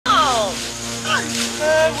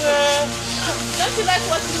Don't you like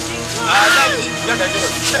what you see?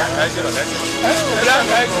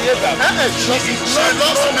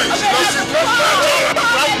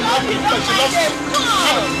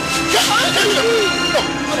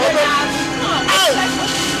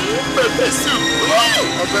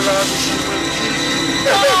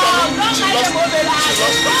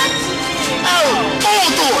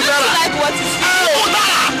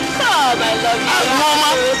 Come, I love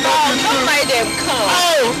you. Don't mind them, come.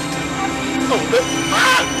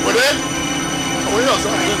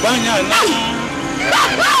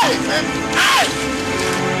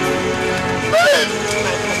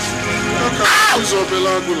 Who's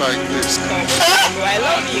Obelagu like this? I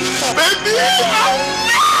love you. Baby!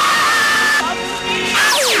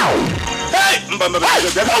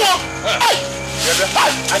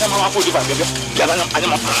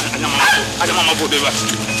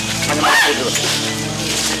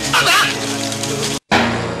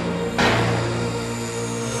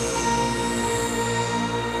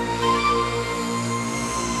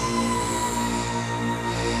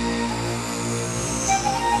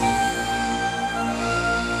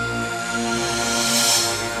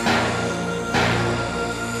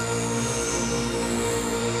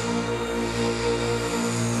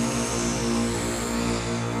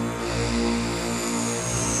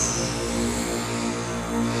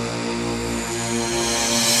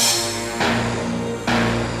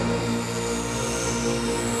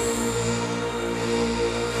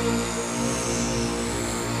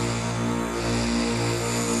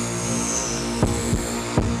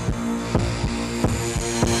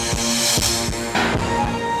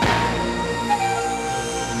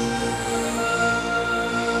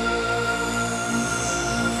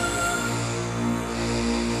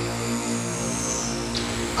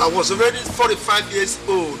 I was already 45 years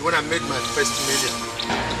old when I made my first million.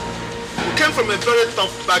 We came from a very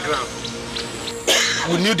tough background.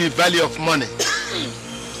 We knew the value of money.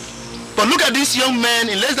 But look at these young men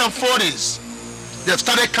in less than 40s. They've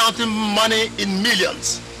started counting money in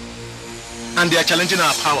millions. And they are challenging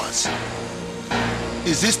our powers.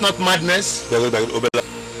 Is this not madness? Let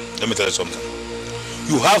me tell you something.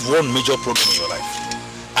 You have one major problem in your life.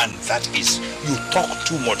 And that is, you talk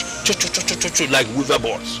too much, like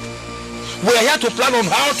weaverboards. We are here to plan on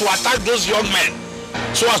how to attack those young men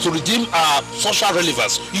so as to redeem our social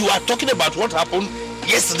relevance. You are talking about what happened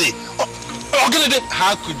yesterday.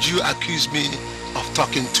 How could you accuse me of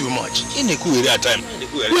talking too much? In a cool area time.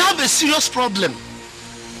 We have a serious problem.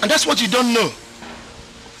 And that's what you don't know.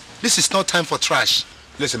 This is not time for trash.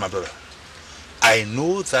 Listen, my brother. I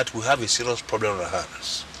know that we have a serious problem on our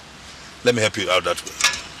hands. Let me help you out that way.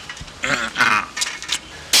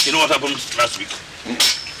 You know what happened last week?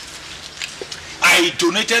 I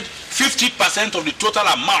donated 50% of the total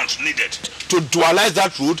amount needed to dualize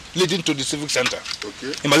that road leading to the civic center.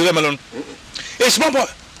 Okay. In Malaysia Melon. A small boy,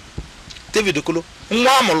 David Okolo,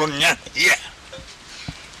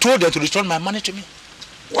 told them to return my money to me.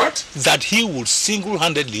 What? That he would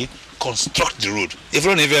single-handedly construct the road. You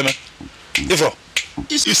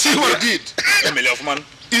see what I did?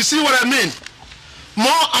 You see what I mean?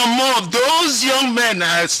 More and more of those young men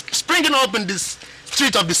are springing up in this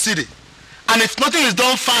street of the city. And if nothing is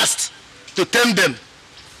done fast to tame them,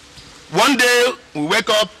 one day we wake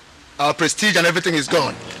up, our prestige and everything is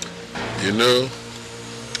gone. You know,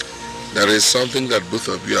 there is something that both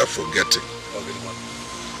of you are forgetting.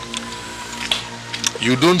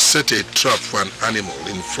 You don't set a trap for an animal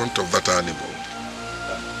in front of that animal.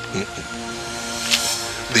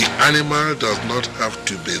 The animal does not have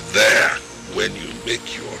to be there when you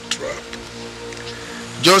make your trap.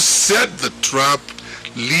 Just set the trap,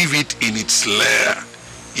 leave it in its lair.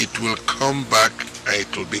 It will come back and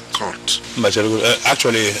it will be caught.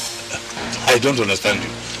 Actually, I don't understand you.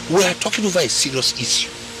 We are talking over a serious issue.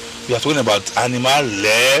 You are talking about animal,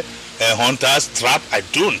 lair, hunters, trap. I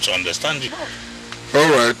don't understand you. All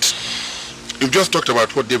right. You've just talked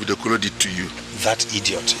about what David Okolo did to you. That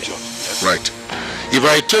idiot. Right. If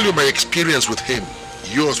I tell you my experience with him,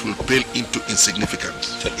 yours will pale into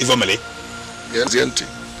insignificance. Ivomele? Yes, Yenti.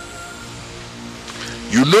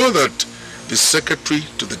 You know that the secretary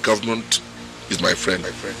to the government is my friend.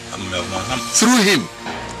 Through him,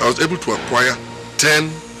 I was able to acquire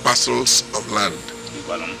 10 parcels of land,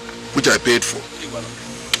 which I paid for.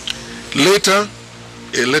 Later,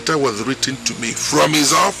 a letter was written to me from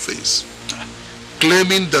his office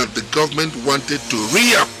claiming that the government wanted to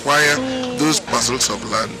reacquire those parcels of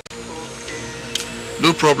land.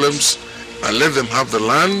 No problems. I let them have the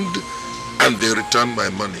land and they returned my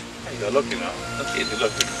money. You're lucky now. Okay, you're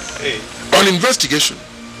lucky. Hey. On investigation,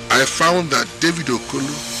 I found that David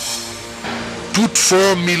Okolo put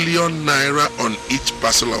 4 million naira on each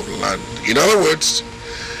parcel of land. In other words,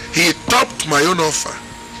 he topped my own offer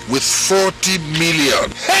with 40 million.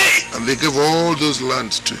 Hey! And they gave all those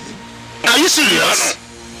lands to him. Are you serious?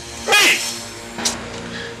 Hey!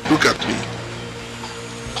 Look at me.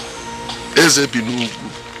 Ezebinugu.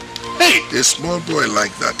 Hey! A small boy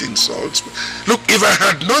like that insults me. Look, if I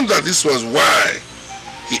had known that this was why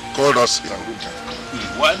he called us here.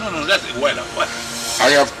 Why? No, that's why. What? I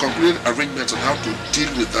have concluded arrangements on how to deal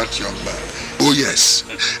with that young man. Oh yes,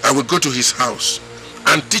 I will go to his house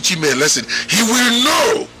and teach him a lesson. He will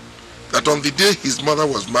know that on the day his mother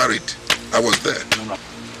was married, I was there. No.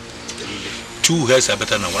 2 heads are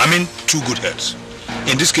better than 1. I mean, 2 good heads.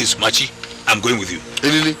 In this case, Machi, I'm going with you.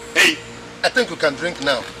 Elili? Hey, I think we can drink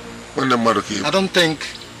now. When the mother came. I don't think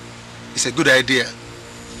it's a good idea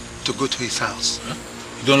to go to his house. Huh?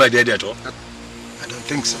 You don't like the idea at all? I don't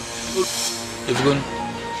think so. If you're going,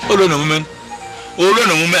 hold on a moment,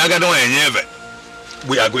 I got no idea.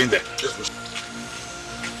 We are going there.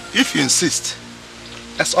 If you insist,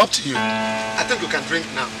 that's up to you. I think we can drink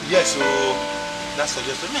now. Yes, so that's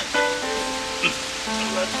suggested.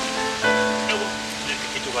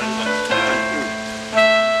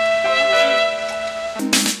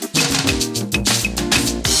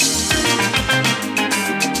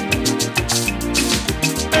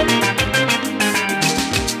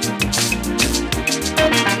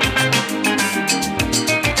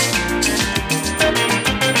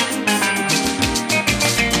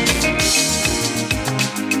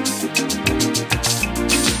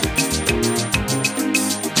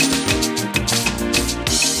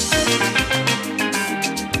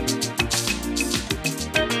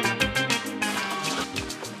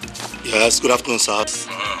 Yes, good afternoon, sir.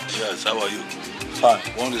 Yes, how are you? Fine.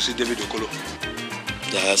 Want to see David Okolo?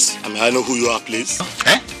 Yes, I mean, I know who you are, please.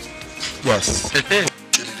 Eh? Yes.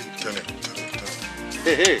 Tell him.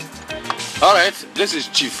 Hey. All right, this is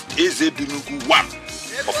Chief Ezebinugu 1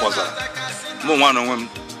 of Oza. Mo one on him,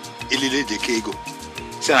 Elile Jekego.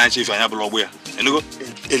 Say I'm Chief Anyabolobuya. And go?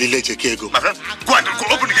 Elile Jekego. My friend, go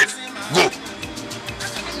open the gate. Go.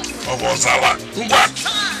 Of Ozawa.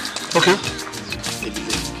 Okay.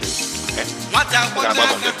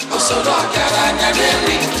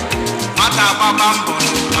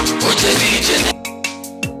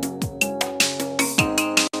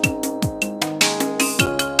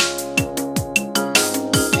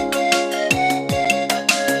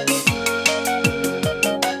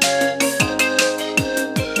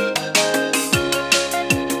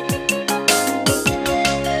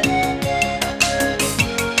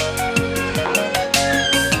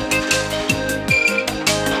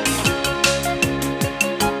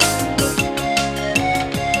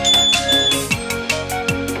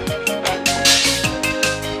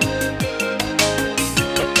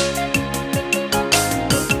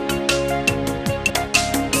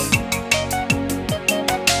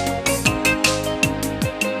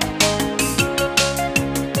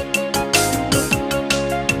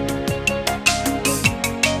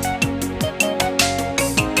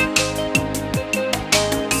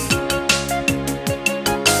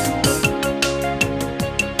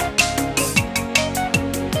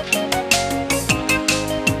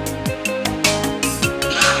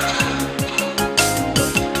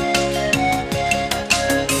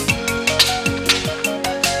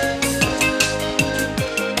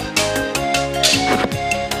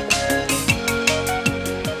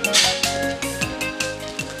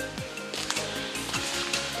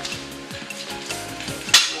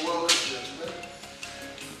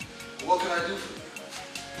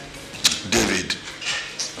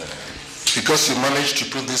 Because you managed to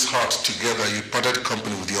put this heart together, you parted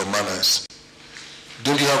company with your manners.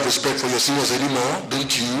 Don't you have respect for your seniors anymore?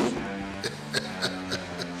 Don't you?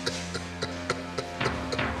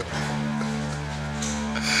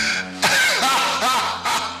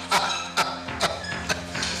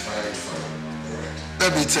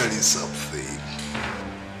 Let me tell you something.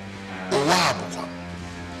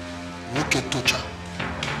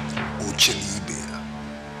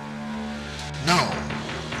 Now,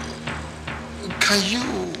 can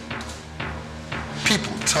you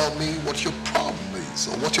people tell me what your problem is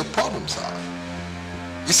or what your problems are?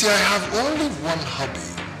 You see, I have only one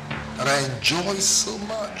hobby that I enjoy so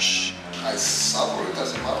much. I suffer it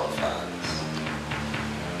as a matter of fact.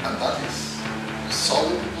 And that is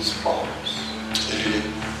solving people's problems.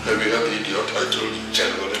 Let me help you, idiot. I told you.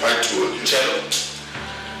 I told you.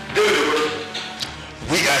 David,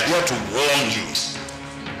 we are here to warn you.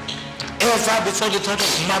 Ever before the thought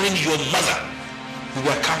of marrying your mother, we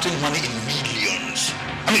were counting money in millions.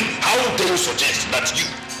 I mean, how dare you suggest that you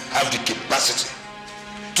have the capacity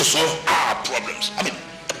to solve our have problems. I mean,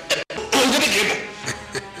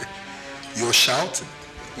 you're shouting.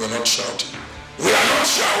 We're not shouting. We are not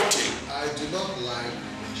shouting. I do not like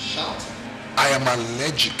shouting. I am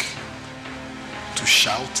allergic to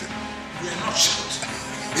shouting. We are not shouting.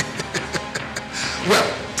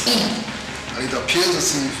 Well, and it appears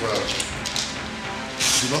as if you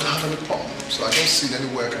do not have any problem, so I don't see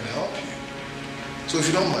anywhere I can help you. So if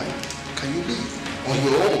you don't mind, can you leave on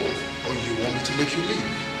your own, or you want me to make you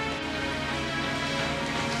leave?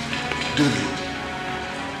 Do leave.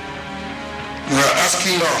 You are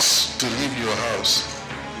asking us to leave your house.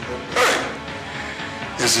 Hey!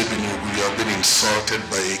 As if you have been insulted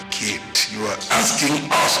by a kid. You are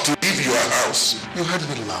asking us to leave your house. You heard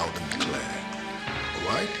me loud and clear.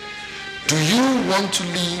 Alright? Do you want to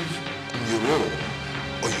leave on your own,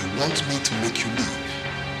 or you want me to make you leave?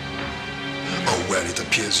 Or well, it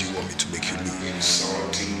appears you want me to make you leave.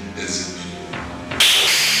 Insulting as if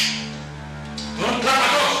don't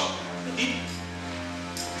clap at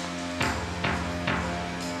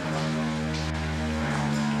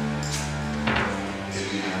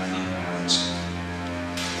us.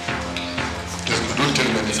 Don't tell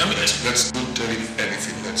him anything. Don't tell him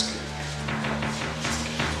anything. Let's go.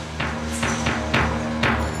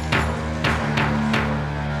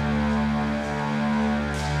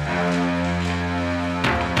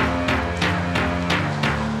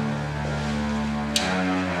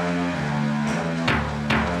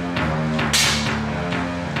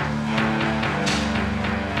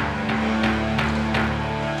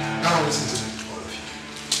 Now listen to me, all of you.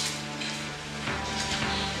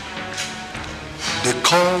 They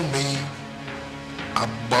call me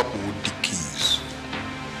Ababu Dikis,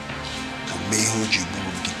 Omeho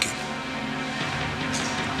Jiburu Dike.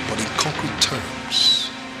 But in concrete terms,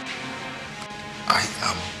 I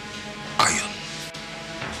am iron.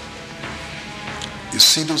 You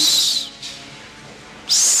see those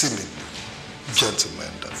seeming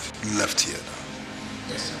gentlemen that left here now?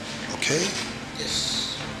 yes, sir. Okay?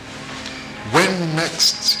 Yes. When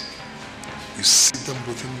next you see them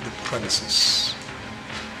within the premises,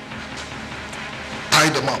 tie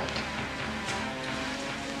them up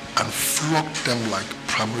and flog them like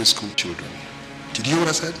primary school children. Did you hear what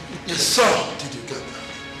I said? Yes, sir. Did you get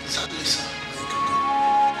that? Certainly, sir. You can go.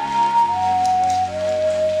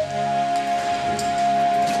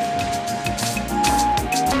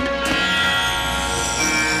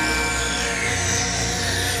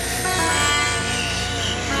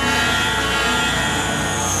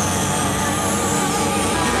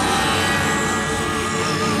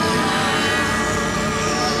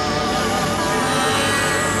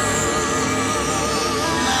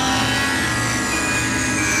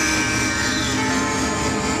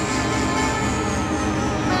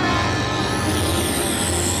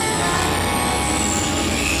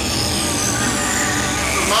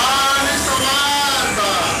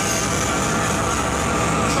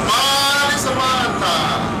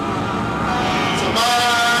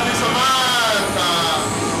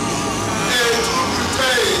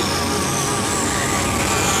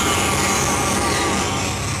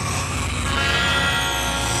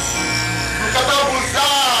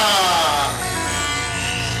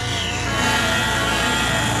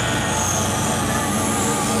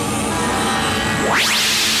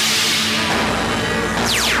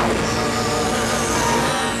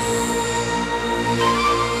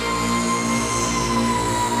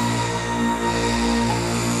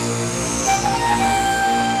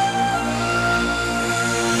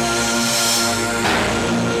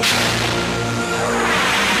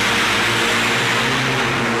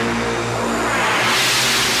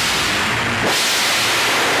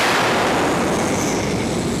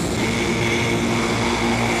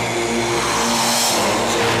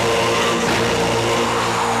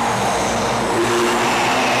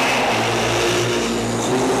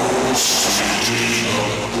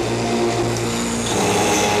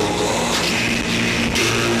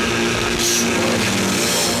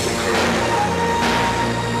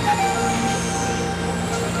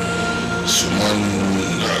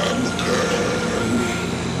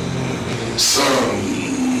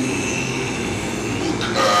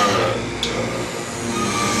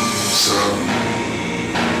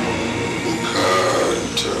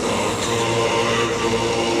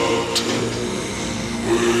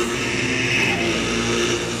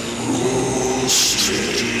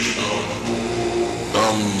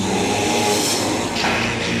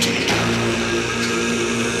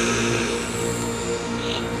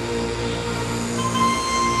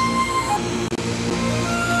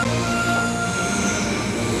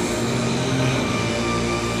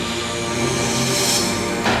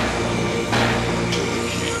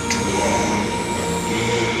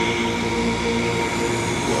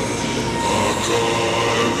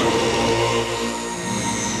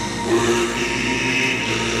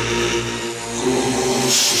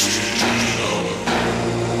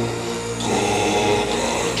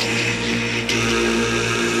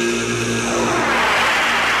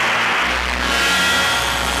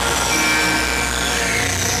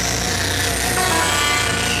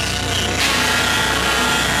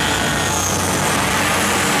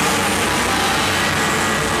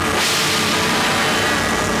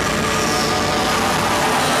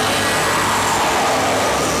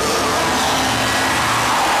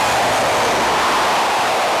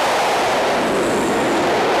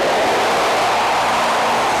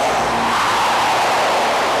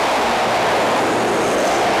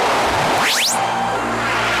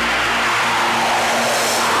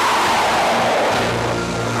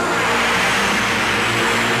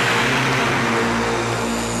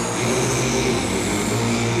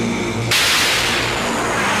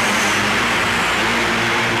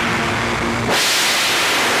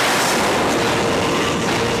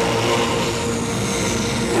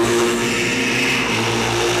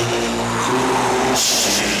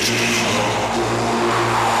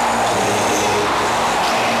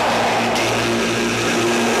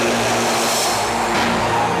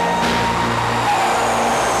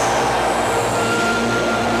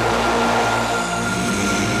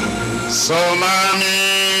 Somami,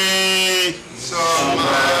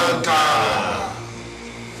 Somanta,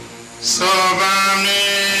 Somami,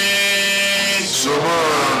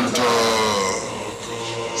 Somanta,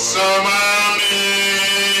 Somami,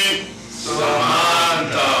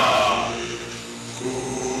 Somanta.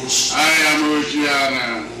 I am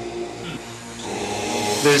Ojiana,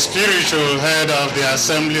 the spiritual head of the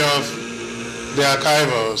assembly of the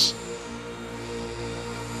archivals.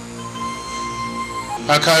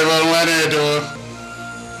 Archival Wanedo,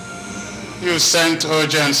 you sent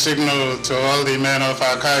urgent signal to all the men of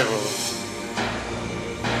archival.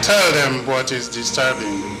 Tell them what is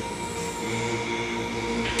disturbing.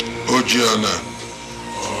 Ojiana,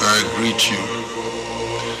 I greet you.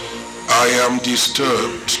 I am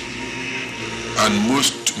disturbed, and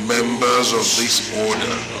most members of this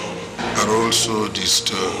order are also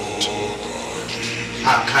disturbed.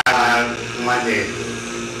 Archival Wanedo,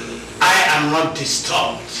 I am not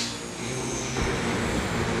disturbed.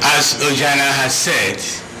 As Ojiana has said,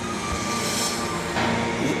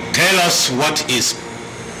 tell us what is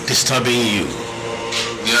disturbing you.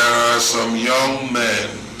 There are some young men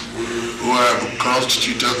who have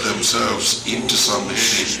constituted themselves into some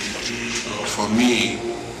shape for me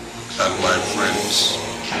and my friends.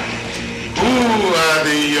 Who are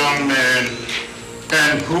the young men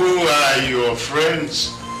and who are your friends?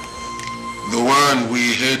 The one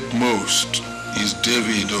we hate most is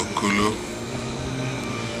David Okolo.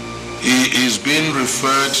 He is being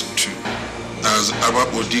referred to as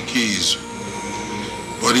Abapodikis,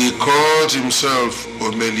 but he calls himself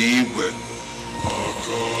Omeliigwe.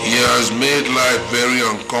 He has made life very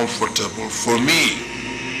uncomfortable for me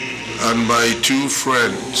and my two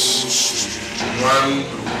friends, one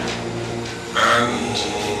and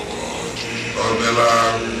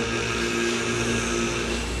Obela.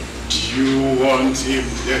 You want him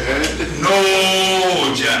dead? No,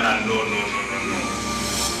 Jana, no.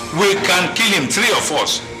 We can kill him, three of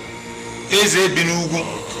us. Eze Binugu,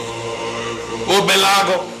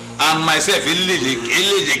 Obelago, and myself,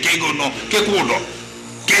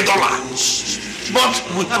 But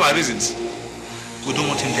we have our reasons. We don't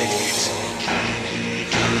want him dead yet.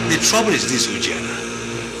 The trouble is this, Ujana.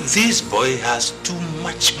 This boy has too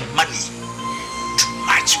much money. Too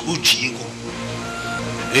much Ujigo.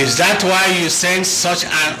 Is that why you send such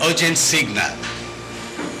an urgent signal?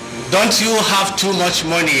 Don't you have too much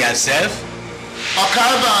money yourself?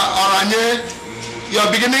 Okaiba, Oranye, you're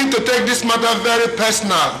beginning to take this matter very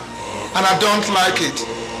personal, and I don't like it.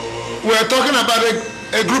 We're talking about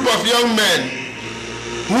a group of young men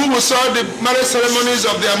who saw the marriage ceremonies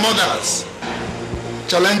of their mothers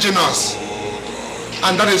challenging us,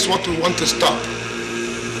 and that is what we want to stop.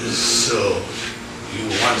 So, you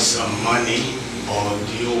want some money? Or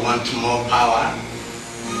do you want more power?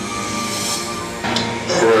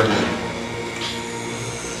 Already,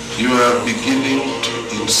 you are beginning to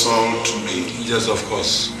insult me. Yes, of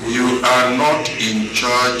course. You are not in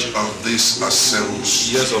charge of this assembly.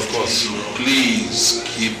 Yes, of course. So please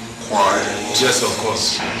keep quiet. Yes, of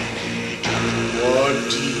course. What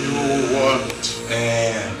do you want?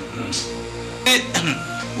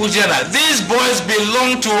 Ujana, these boys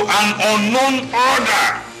belong to an unknown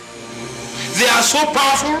order. They are so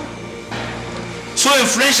powerful, so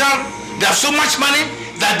influential, they have so much money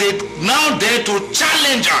that they now dare to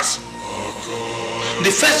challenge us.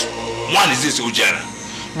 The first one is this, Ujana.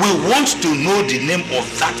 We want to know the name of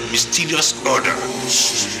that mysterious order.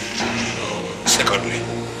 Secondly,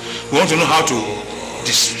 we want to know how to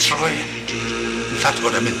destroy that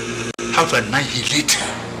order, how to annihilate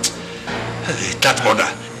that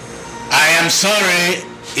order. I am sorry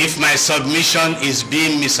if my submission is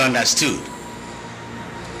being misunderstood.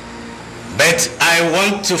 But I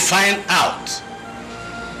want to find out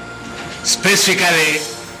specifically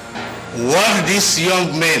what these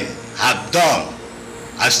young men have done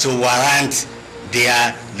as to warrant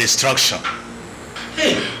their destruction.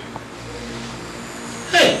 Hey,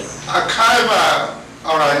 Akaiba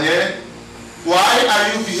Oranye, why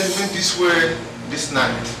are you behaving this way this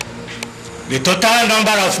night? The total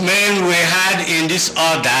number of men we had in this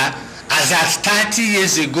order as at 30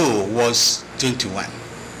 years ago was 21.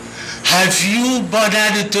 Have you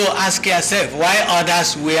bothered to ask yourself why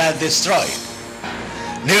others were destroyed?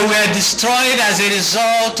 They were destroyed as a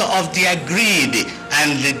result of their greed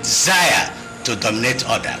and the desire to dominate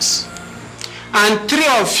others. And three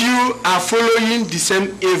of you are following the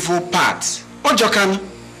same evil path. Ojokan.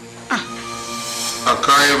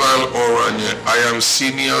 Akaival Oranye, I am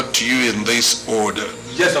senior to you in this order.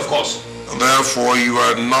 Yes, of course. Therefore, you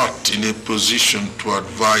are not in a position to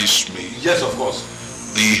advise me. Yes, of course.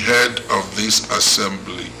 The head of this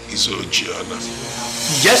assembly is Ojiana.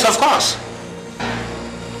 Yes, of course.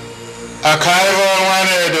 Archival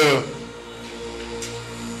Wanedo,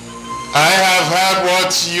 I have heard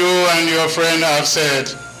what you and your friend have said.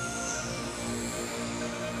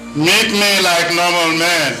 Meet me like normal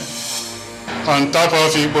men on top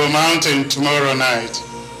of Igbo Mountain tomorrow night.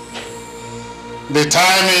 The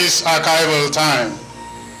time is archival time,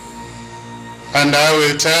 and I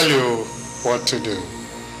will tell you what to do.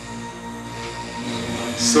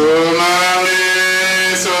 Somali,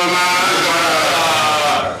 Somaka,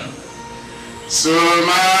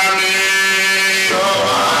 Somali,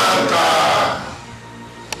 Somaka,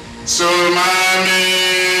 Somali,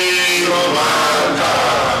 Somaka.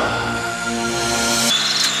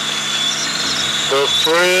 The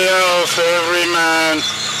prayer of every man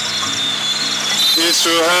is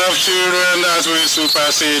to have children that will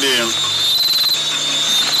supersede him.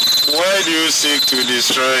 Why do you seek to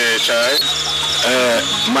destroy a child?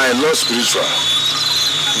 My Lord Spiritual,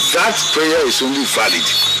 that prayer is only valid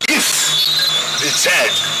if the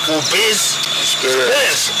child obeys his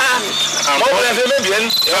parents. And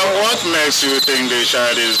what makes you think the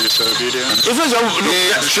child is disobedient? He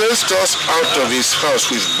chased us out of his house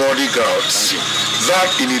with bodyguards. That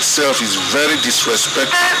in itself is very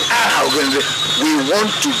disrespectful. We want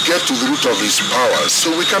to get to the root of his powers so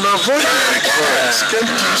we can avoid the recurrence. Can't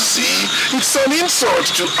you see? It's an insult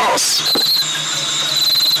to us.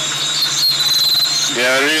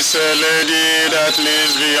 There is a lady that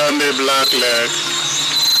lives beyond the Black Lake.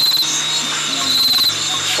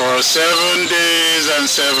 For 7 days and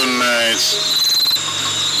 7 nights,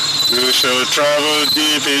 you shall travel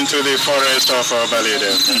deep into the forest of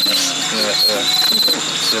Obalide.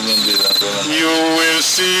 You will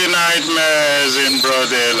see nightmares in broad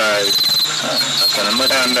daylight.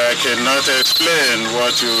 And I cannot explain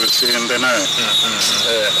what you will see in the night.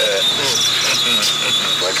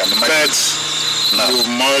 But you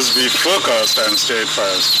must be focused and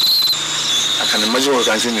steadfast. I can imagine what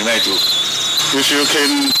I can see in the night too. If you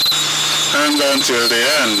can hang on till the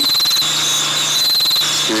end,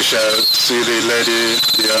 you shall see the lady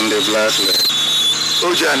beyond the Black Lake.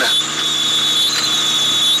 Oh, Jana,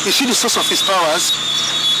 is she the source of his powers?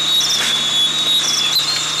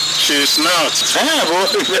 She's not.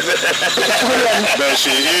 But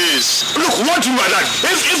she is. Look, what do you mean by that?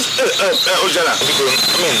 Ojana,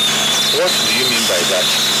 what do you mean by that?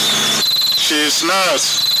 She's not.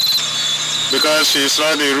 Because she's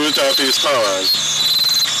not the root of his powers.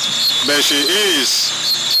 But she is.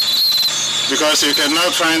 Because you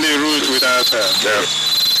cannot find the root without her. Yeah.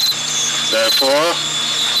 Therefore,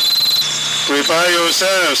 prepare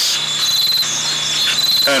yourselves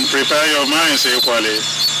and prepare your minds equally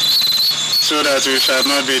so that we shall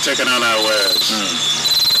not be taken unawares.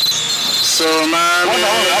 So, Mami...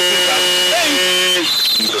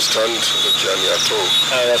 Understand the journey at all.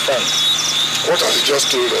 I understand. What has he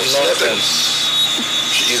just told us? Nonsense.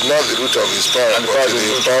 She is not the root of his power, And but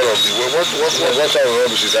the power of the world. What type of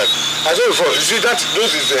rubbish is that? I told you before, you see that,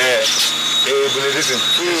 those is listen.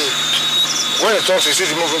 When he talks, you see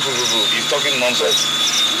the moving people, he's talking nonsense.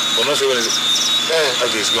 But not say when it's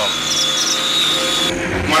okay, it's gone.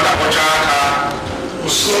 Matapochaka.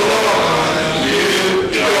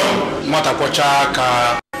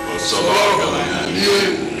 Matapochaka.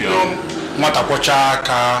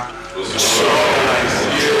 Matapochaka.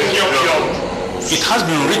 It has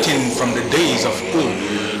been written from the days of old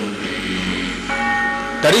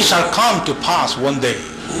that it shall come to pass one day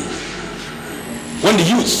when the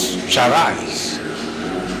youths shall rise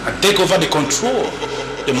and take over the control,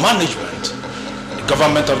 the management, the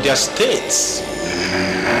government of their states.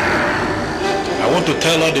 I want to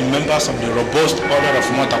tell all the members of the robust order of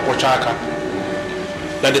Matapochaka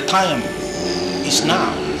that the time is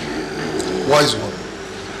now. Wise one,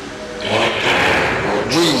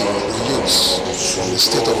 we, the youths from the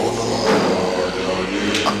state of Onono,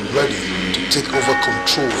 are ready to take over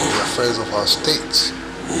control of the affairs of our state.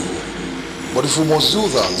 But if we must do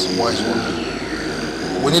that, wise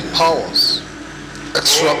one, we need powers,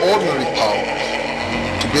 extraordinary powers,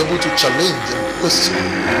 to be able to challenge and question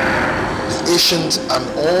the ancient and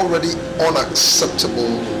already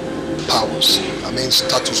unacceptable powers. I mean,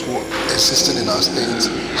 status quo existing in our state.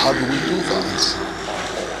 How do we do that?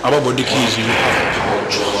 About the keys, you have power.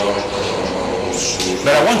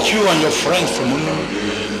 But I want you and your friends from Uno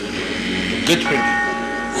to get ready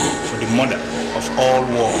for the mother of all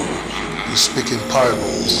war. You speak in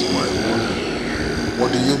parables, my lord.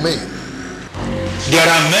 What do you mean? There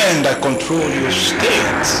are men that control your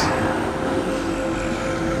state.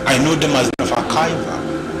 I know them as the Archival.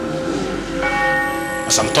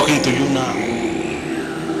 As I'm talking to you now,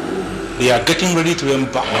 They are getting ready to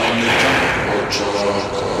embark on a journey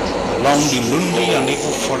along the lonely and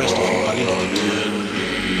evil forest of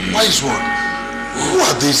Ghallywood. Wise one, who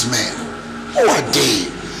are these men? Who are they?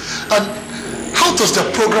 And how does their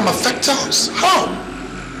program affect us? How?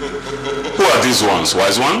 Who are these ones,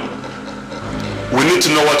 wise one? We need to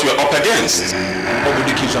know what we're up against.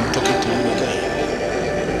 Nobody keeps on talking to you again.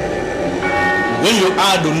 When you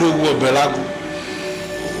add Onowu Belagu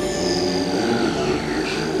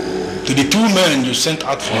to the 2 men you sent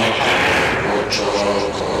out from your house,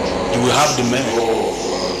 you will have the men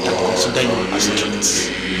that consider you as traitors.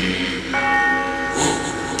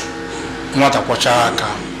 Nwata kwacha aka.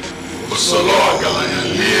 Usolo agalanya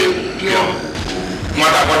lie pion.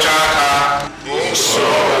 Nwata kwacha aka. Usolo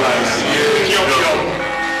agalanya lie pion.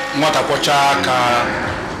 Nwata kwacha aka.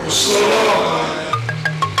 Usolo.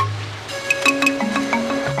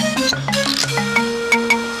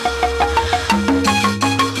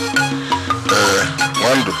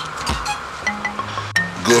 Wando,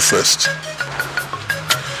 go first.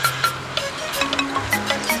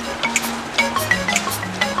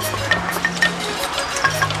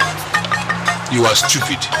 You are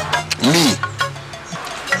stupid. Me?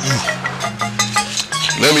 You.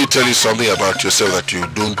 Let me tell you something about yourself that you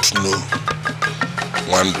don't know.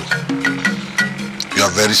 Wando, you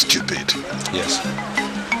are very stupid. Yes.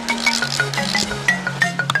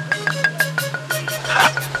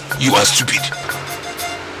 You are stupid.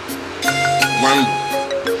 Wando,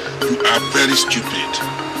 you are very stupid.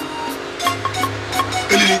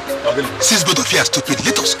 Elili, since both of you are stupid,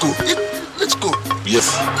 let us go. Let's go.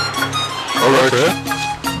 Yes. All right. Okay.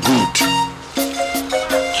 Good.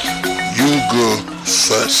 You go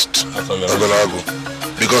first. Abelago.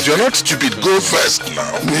 Because you're not stupid. Go first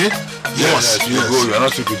now. Me? Yes. You go. You're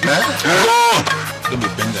not stupid. Go. Don't be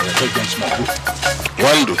bent. You're small.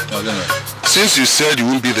 Wando, since you said you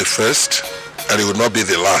won't be the first and you will not be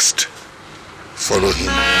the last, follow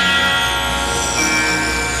him.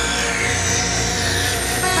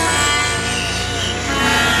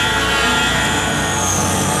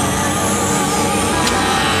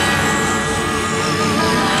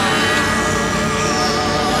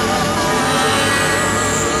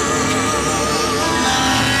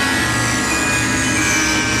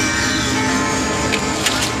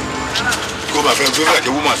 My friend, feel like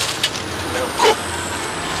a woman. Go.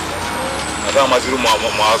 I don't want to do my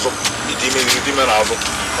mazo. The demon mazo.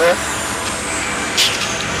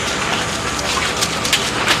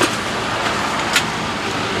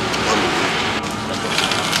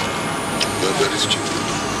 You're very stupid.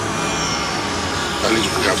 At least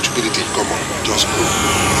we have stupidity. Come on, just go.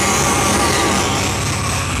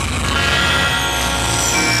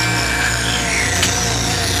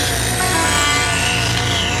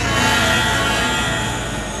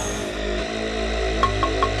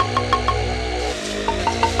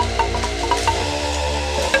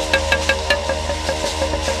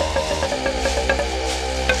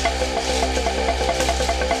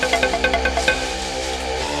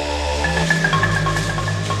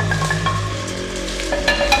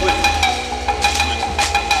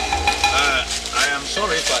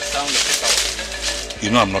 You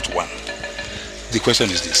know I'm not one. The question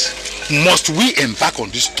is this. Must we embark on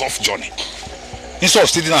this tough journey? Instead of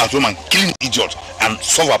sitting at home and killing idiots and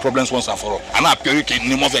solve our problems once and for all. And appear you can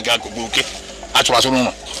name of a guy could be okay.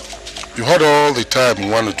 You had all the time you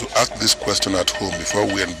wanted to ask this question at home before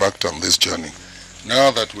we embarked on this journey.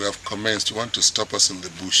 Now that we have commenced, you want to stop us in the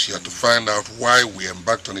bush here to find out why we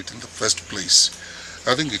embarked on it in the first place.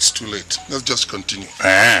 I think it's too late. Let's just continue.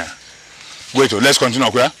 Wait, let's continue.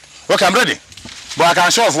 Okay, I'm ready. But I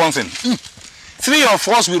can show off one thing. 3 of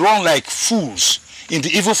us will run like fools in the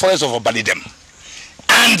evil forest of Obadidem.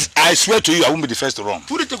 And I swear to you, I won't be the first to run.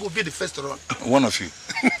 Who do you think will be the first to run? One of you.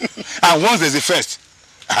 And once there's the first,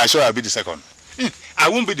 I'm sure I'll be the second. I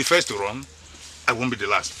won't be the first to run. I won't be the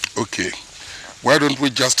last. Okay. Why don't we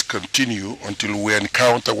just continue until we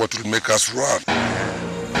encounter what will make us run?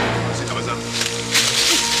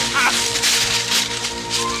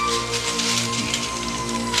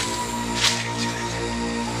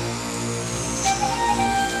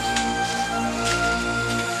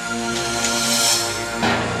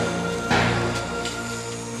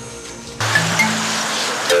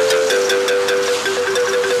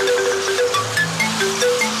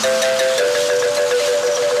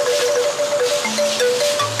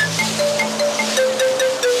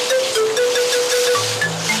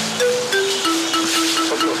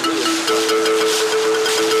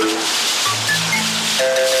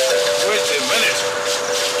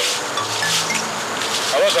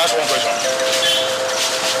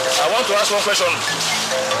 One question. All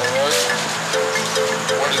right.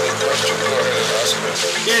 What is the question?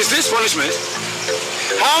 Is this punishment?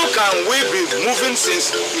 How can we be moving since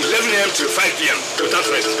 11 a.m. till 5 p.m. without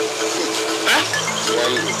rest? Huh?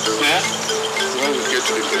 When we get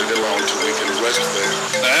to the mountain, we can rest there.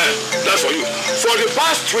 That's for you. For the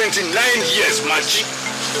past 29 years, Machi,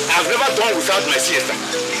 I've never done without my siesta.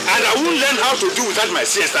 And I won't learn how to do without my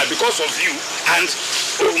siesta because of you and...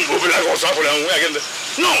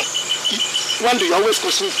 No! One day you're always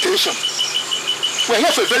causing tension. We're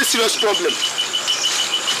here for a very serious problem.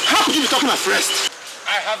 How could you be talking of rest?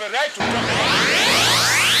 I have a right to talk about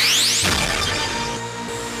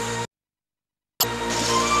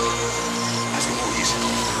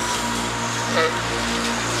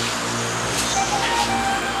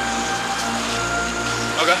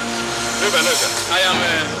Okay. I am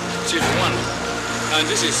Chief One, and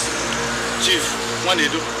this is Chief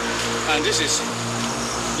Wanedo, and this is,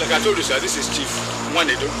 like I told you, sir, this is Chief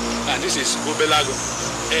Wanedo, and this is Obelago.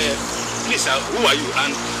 Please, sir, who are you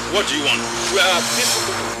and what do you want? We are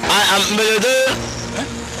peaceful. I am Melede,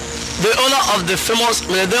 the owner of the famous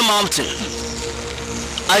Melede Mountain.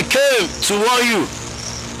 I came to warn you.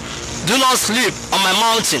 Do not sleep on my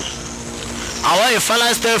mountain. And when you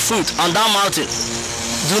finally step foot on that mountain,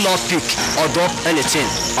 do not pick or drop anything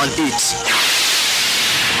on it.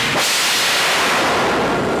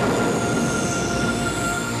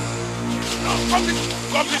 Come.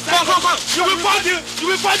 You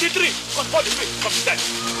will find the tree. Come inside.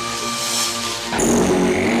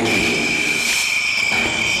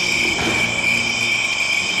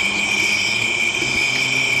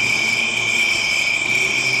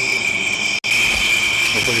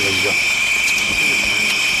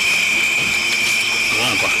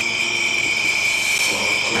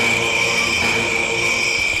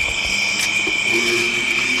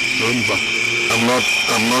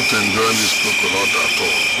 I'm not enjoying this coconut at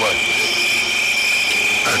all. Why?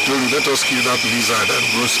 I told you, let us kill that lizard and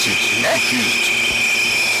roast it. You refused.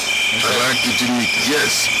 I like eating meat,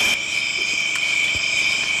 yes.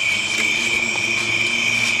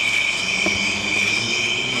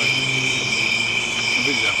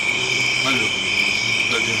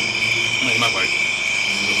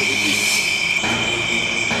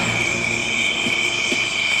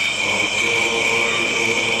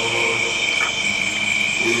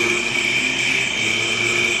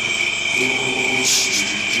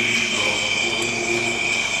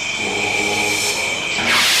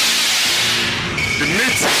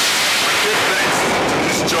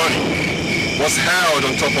 Was held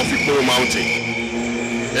on top of Ipo mountain,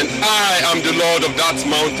 and I am the Lord of that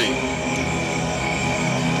mountain.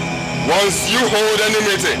 Once you hold any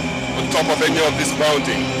meeting on top of any of this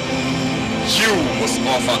mountain, you must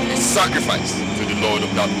offer a sacrifice to the Lord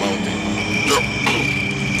of that mountain.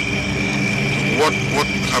 What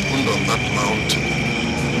happened on that mountain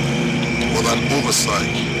was an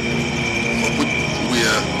oversight for which we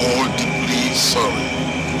are all deeply sorry.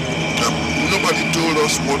 Nobody told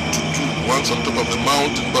us what to do once on top of the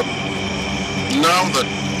mountain, but now that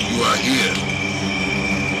you are here,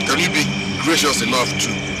 can you be gracious enough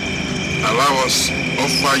to allow us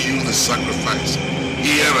offer you the sacrifice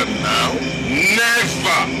here and now?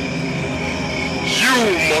 Never! You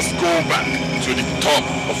must go back to the top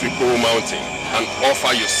of Ipo mountain and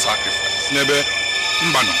offer your sacrifice. Nebe,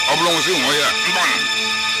 mbano, oblongosi nwoya, mbano.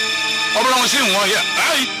 Oblongosi nwoya.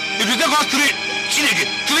 If you take us 3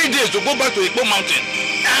 days to go back to Ipo mountain,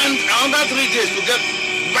 and another 3 days to get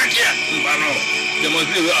back here, mbano, they must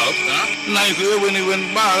be way out. Now if you when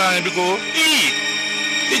Bahara and go,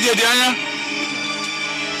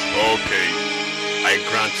 okay, I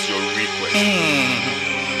grant your request.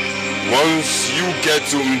 Once you get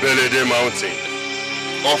to Mbelede mountain,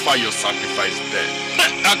 offer your sacrifice there.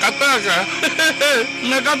 Akataka,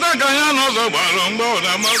 ya no so balongo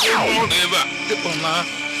na mago never.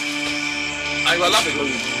 I will laugh at you.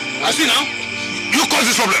 I see now. You caused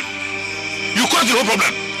this problem. You caused the whole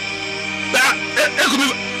problem.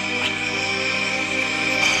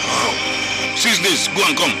 Since this, go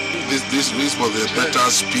and come. This was a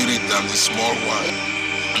better spirit than the small one.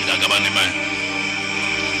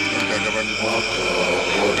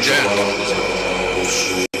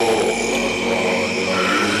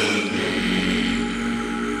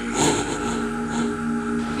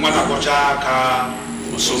 Mwatapochaka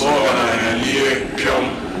usuloga na liye pyom.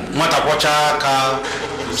 Mwatapochaka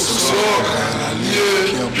usuloga na liye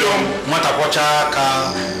pyom.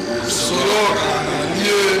 Mwatapochaka usuloga na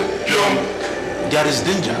liye pyom. There is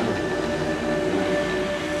danger.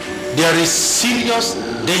 There is serious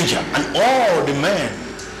danger, and all the men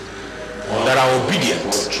that are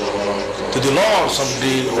obedient to the laws of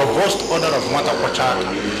the robust order of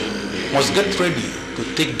Mwatapochaka must get ready to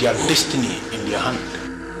take their destiny in their hand.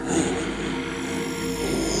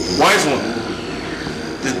 Wise one,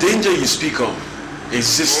 the danger you speak of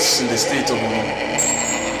exists in the state of Ogun.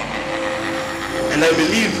 And I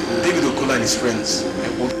believe David Okola and his friends.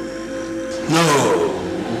 No,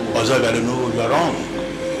 Ozaga, no, you are wrong.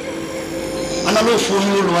 And I know for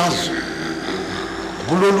you,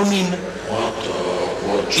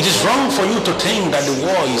 it is wrong for you to think that the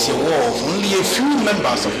war is a war of only a few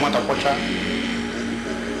members of Matapocha.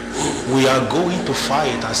 We are going to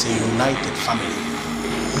fight as a united family.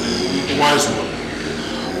 Wise one,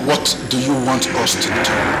 what do you want us to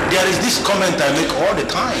do? There is this comment I make all the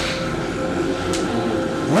time.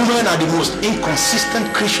 Women are the most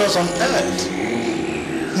inconsistent creatures on earth.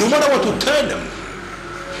 No matter what you tell them,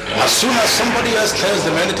 as soon as somebody else tells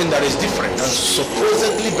them anything that is different and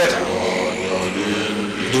supposedly better,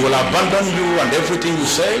 they will abandon you and everything you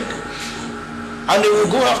said, and they will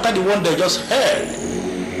go after the one they just heard.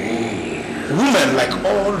 Women, like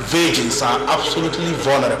all virgins, are absolutely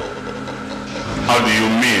vulnerable. How do you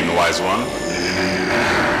mean, wise one?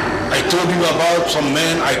 I told you about some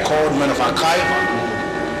men I called men of Archival.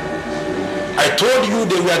 I told you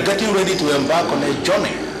they were getting ready to embark on a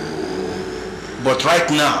journey. But right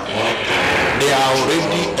now, they are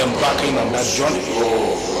already embarking on that journey.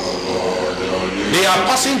 They are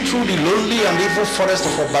passing through the lonely and evil forest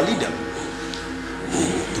of Obalidem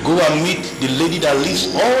to go and meet the lady that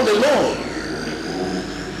lives all alone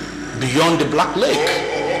beyond the Black Lake.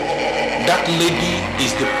 That lady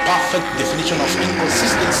is the perfect definition of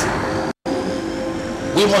inconsistency.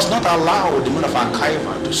 We must not allow the men of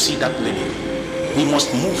Archival to see that lady. We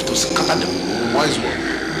must move to scatter them. Wise one,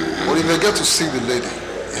 but if they get to see the lady,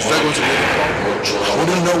 is that going to make a problem? I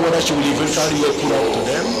wouldn't know whether she will eventually open up to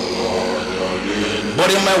them.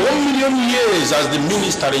 But in my 1 million years as the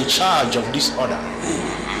minister in charge of this order,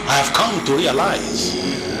 I have come to realize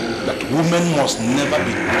that women must never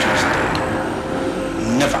be trusted.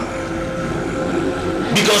 Never.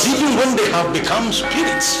 Because even when they have become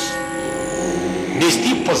spirits, they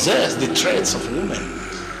still possess the traits of women.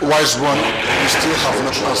 Wise one, you still have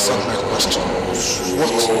not answered my question. What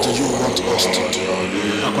do you want us to do?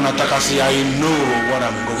 Akonatakasi, I know what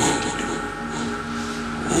I'm going to do.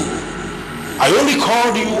 I only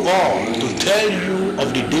called you all to tell you of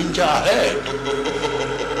the danger ahead.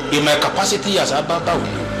 In my capacity as Ababa,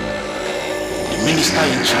 the minister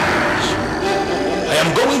in charge, I am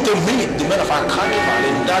going to meet the men of our carnival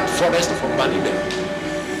in that forest of Obalidem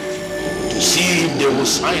to see if they will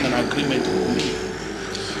sign an agreement with me.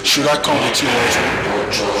 Should I come with you also?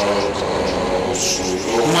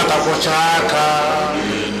 Matapochaka.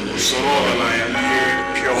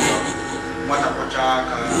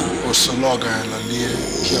 Osologa and Lalie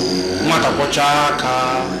Kiel. Matapochaka.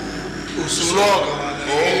 Osologa.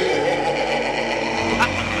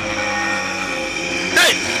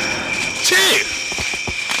 Hey! Chief!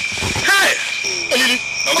 Hey!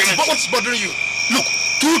 What's bothering you? Look,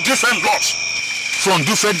 two different blocks from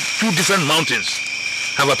two different mountains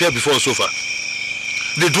have appeared before us so far.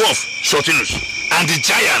 The dwarf, Shortinus, and the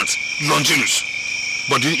giant, Longinus.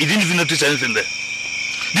 But he didn't even notice anything there.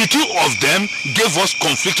 The two of them gave us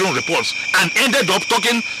conflicting reports and ended up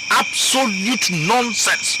talking absolute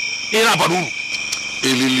nonsense in Abaruru.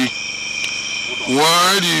 Elili,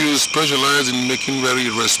 why do you specialize in making very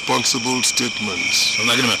irresponsible statements?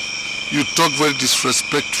 You talk very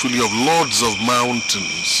disrespectfully of lords of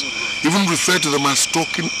mountains. Even refer to them as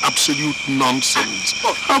talking absolute nonsense.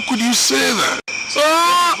 How could you say that?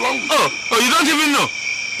 Oh, you don't even know.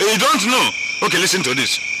 You don't know. Okay, listen to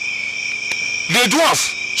this. The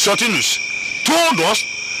dwarf, Shortinus, told us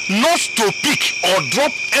not to pick or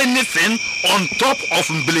drop anything on top of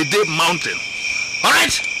Mbelede mountain.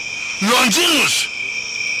 Alright? Longinus,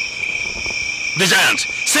 the giant,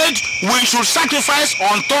 said we should sacrifice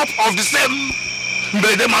on top of the same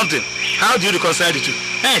Mbelede mountain. How do you reconcile the two?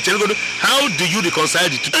 Hey, how do you reconcile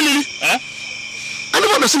the two? Huh? I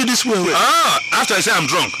never understood this way. After I say I'm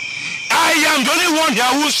drunk. I am the only one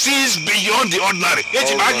here who sees beyond the ordinary.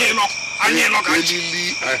 Really, I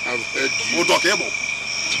have heard you.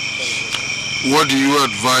 What do you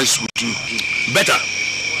advise we do? Better.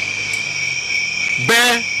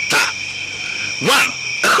 One,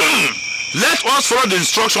 let us follow the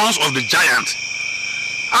instructions of the giant.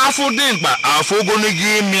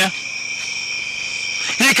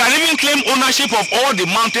 He can even claim ownership of all the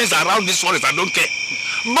mountains around this forest. I don't care.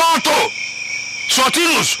 But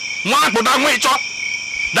Shortinus,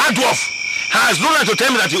 that dwarf, has no right to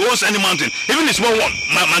tell me that he owns any mountain, even the small one.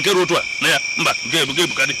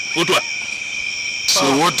 So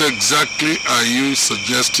what exactly are you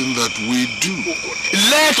suggesting that we do?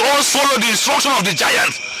 Let us follow the instruction of the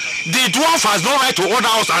giant. The dwarf has no right to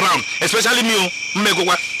order us around, especially me.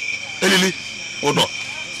 Elili, Odo.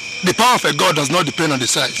 the power of a god does not depend on the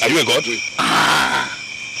size. Are you a god? You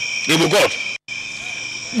a god?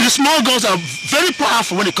 The small gods are very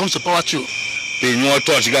powerful when it comes to power too.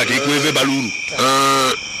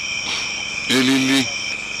 Elili,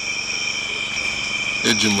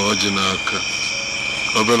 ejimoji n'aka.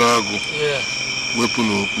 Obere agụ. Wepu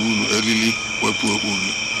n'okpu unu. Elili, wepu okpu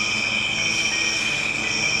gị.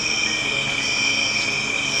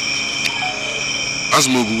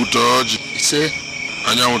 Asmogu toji. Ise.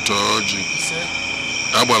 Anyanwụ toji. Ise.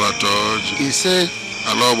 Agbala toji. Ise.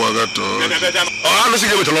 Ala ọgbaga toji. Alụsị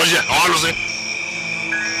ga-ewetara ọjị a. Alụsị.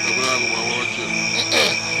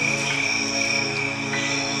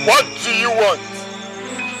 What do you want?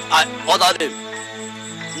 I ordered him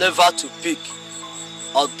never to pick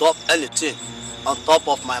or drop anything on top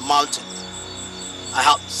of my mountain. I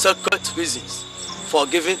have sacred reasons for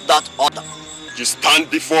giving that order. You stand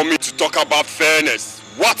before me to talk about fairness.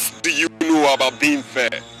 What do you know about being fair?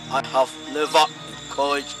 I have never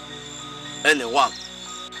encouraged anyone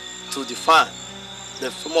to define the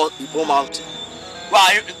famous Igbo mountain. Why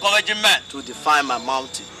are you encouraging men to define my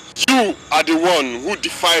mountain? You are the one who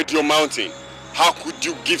defied your mountain. How could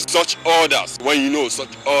you give such orders when you know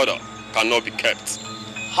such order cannot be kept?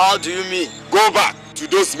 How do you mean? Go back to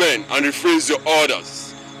those men and rephrase your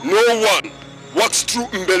orders. No one walks through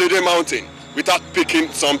Mbelede mountain without picking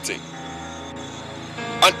something.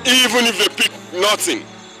 And even if they pick nothing,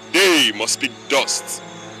 they must pick dust.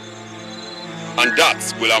 And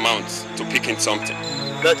that will amount to picking something.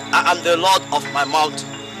 But I am the lord of my mountain.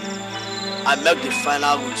 I make the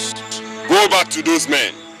final rules. Go back to those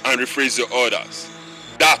men and rephrase your orders.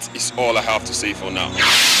 That is all I have to say for now.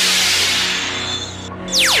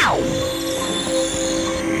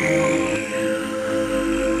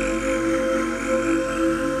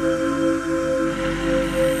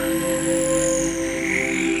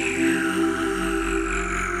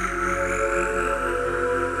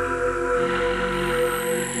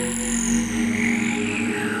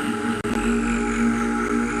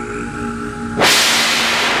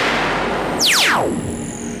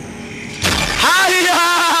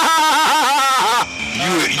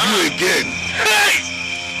 You again. Hey!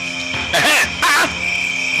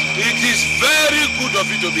 It is very good of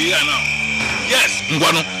you to be here now. Yes,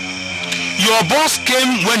 Ngwano. Your boss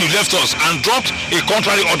came when you left us and dropped a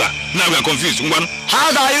contrary order. Now we are confused, Ngwano.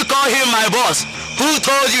 How do you call him my boss? Who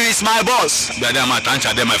told you he's my boss?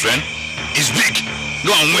 My friend. He's big.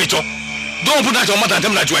 No, I'm waiting. Don't put that on my tell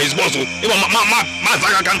me that you are his boss. He's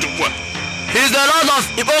the lord of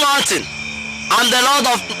Igbo mountain and the lord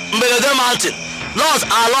of Mbelede mountain. Laws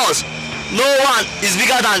are laws. No one is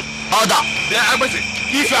bigger than other.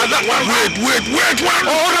 If you are that one, wait.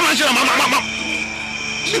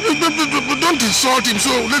 But don't insult him.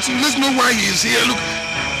 So let's know why he is here. Look,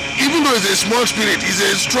 even though he's a small spirit, he's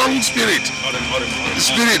a strong spirit. The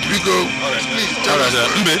spirit, we go. Please tell us.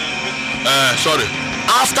 Sorry.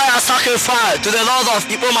 After a sacrifice to the lord of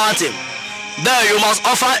Igbo mountain, then you must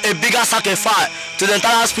offer a bigger sacrifice to the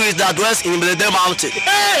entire spirit that dwells in Mbelede mountain.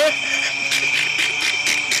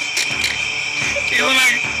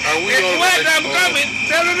 I'm coming.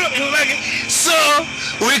 So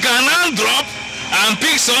we can now drop and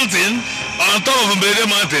pick something on top of Mbelede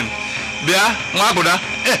mountain. Bia, Mwakoda.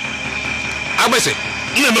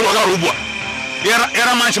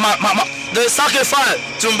 The sacrifice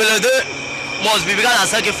to Mbelede must be bigger than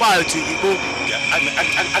sacrifice to Igbo.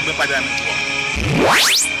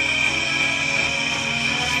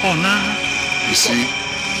 Oh no. You see,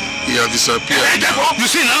 he has disappeared. You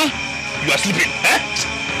see now? You are sleeping.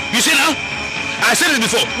 You see now? I said it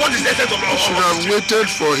before. What is the essence of you should have waited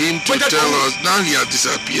for him to tell us. Now he has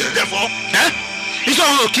disappeared. Therefore, instead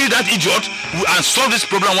of kill that idiot and solve this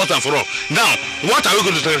problem once and for all. Now, what are we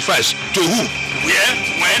going to sacrifice? To who? Where?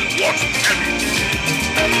 When? What?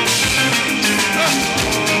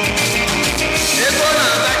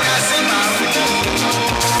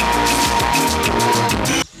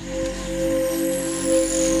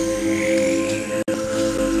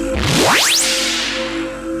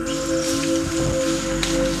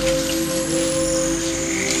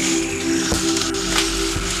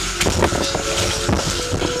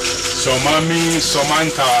 Somami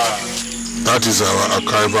Somanta. That is our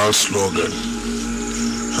archival slogan.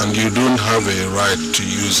 And you don't have a right to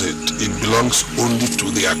use it. It belongs only to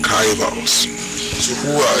the archivals. So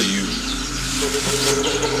who are you?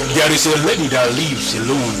 There is a lady that lives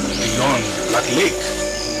alone beyond Black Lake.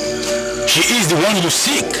 She is the one you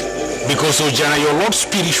seek because Ojana, your Lord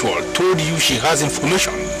Spiritual, told you she has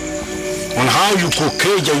information on how you could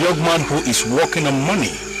cage a young man who is working on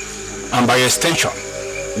money and by extension,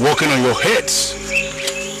 working on your heads.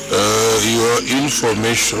 Your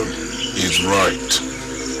information is right.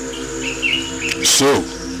 So,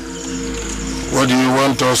 what do you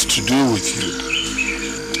want us to do with you?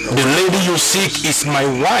 The lady you seek is my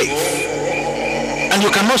wife. And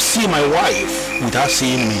you cannot see my wife without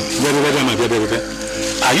seeing me.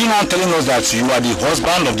 Are you now telling us that you are the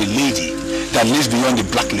husband of the lady that lives beyond the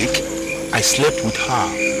Black Lake? I slept with her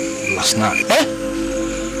last night. Eh?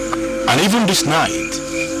 And even this night,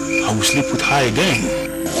 I will sleep with her again.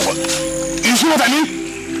 You see what I mean?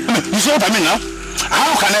 You see what I mean now?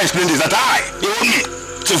 How can I explain this? That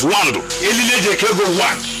since one do.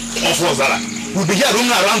 We'll be here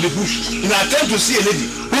roaming around the bush in an attempt to see a lady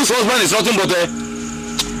whose husband is nothing but a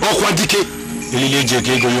Okwadike.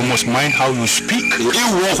 You must mind how you speak.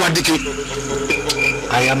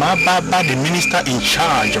 I am Ababa, the minister in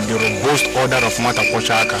charge of the robust order of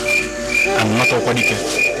Matapochaka. I'm not Okwadike.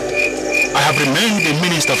 I have remained the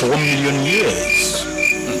minister for 1 million years.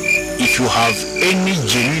 If you have any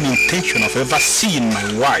genuine intention of ever seeing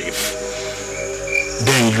my wife,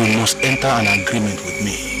 then you must enter an agreement with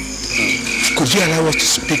me. Could you allow us to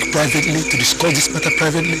speak privately, to discuss this matter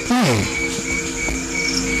privately?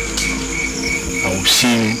 I will see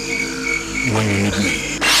you when you need me.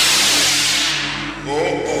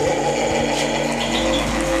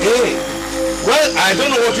 Hey, well, I don't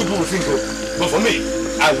know what you people think of, but for me,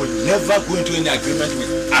 I will never go into any agreement with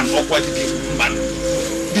an Okwadike man.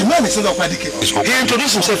 The man is not Okwadike. He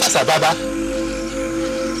introduced himself as a Baba.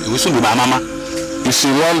 He will soon be my mama. You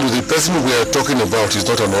see, the person we are talking about is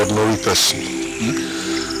not an ordinary person.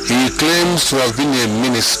 He claims to have been a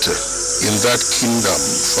minister in that kingdom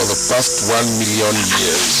for the past 1 million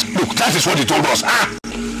years. Look, that is what he told us.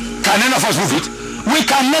 Can none of us prove it? We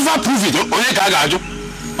can never prove it.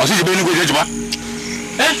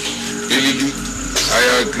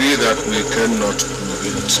 I agree that we cannot prove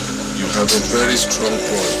it. You have a very strong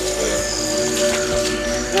point.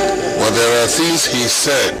 But there are things he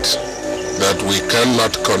said that we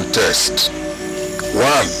cannot contest. 1,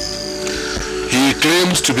 he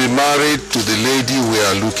claims to be married to the lady we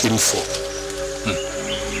are looking for.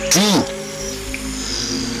 2,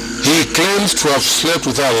 he claims to have slept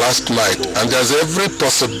with her last night, and there's every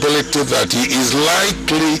possibility that he is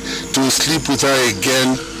likely to sleep with her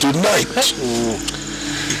again tonight. 3,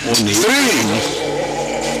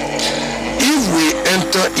 if we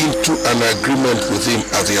enter into an agreement with him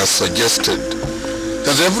as he has suggested,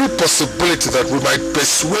 there's every possibility that we might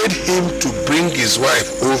persuade him to bring his wife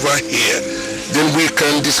over here. Then we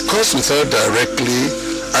can discuss with her directly,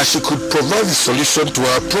 and she could provide the solution to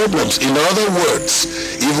our problems. In other words,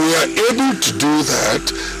 if we are able to do that,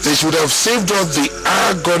 they should have saved us the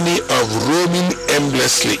agony of roaming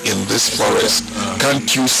aimlessly in this forest. Can't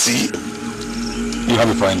you see? You have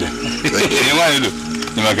a point there. You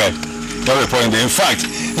have a point there. In fact,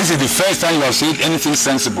 this is the first time you have said anything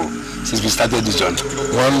sensible since we started this journey.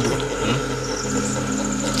 Wando,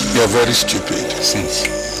 you are very stupid. Since.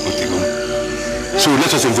 Okay, go. So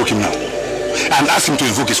let us invoke him now. And ask him to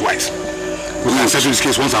invoke his wife. We can settle this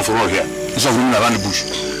case once and for all here. Instead of running around the bush.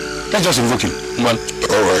 Let's just invoke him. All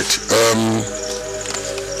right.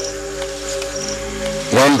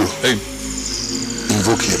 Wando, hey,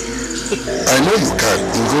 invoke him. I know you can.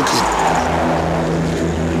 Invoke him.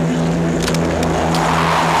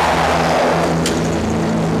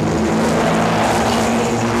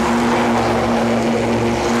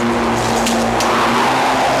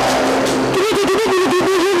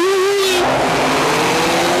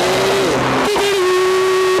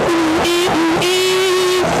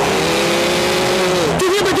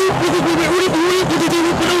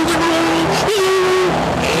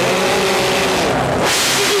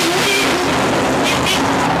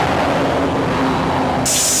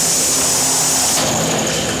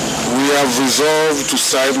 Resolved to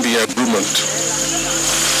sign the agreement.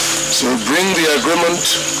 So bring the agreement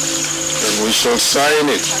and we shall sign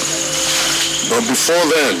it. But before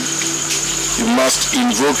then, you must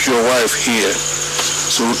invoke your wife here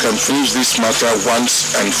so we can finish this matter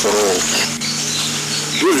once and for all.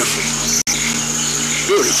 Beautiful.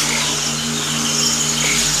 Beautiful.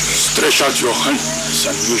 Stretch out your hands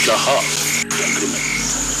and you shall have the agreement.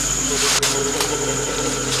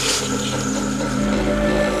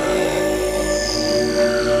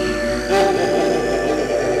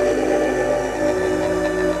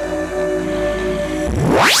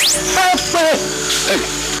 Hey.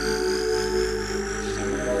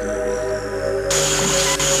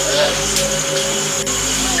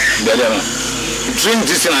 Dadiana, drink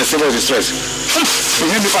this thing and save us the stress. You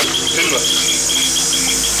need me back.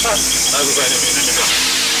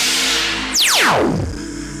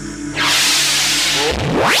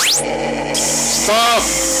 Stop!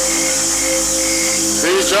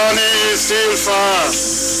 The journey is still far.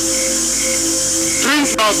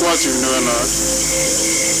 Drink not what you know not.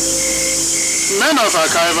 Men of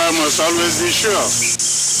Akaiva must always be sure.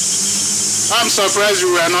 I'm surprised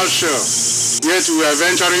you were not sure, yet you were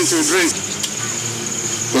venturing to drink.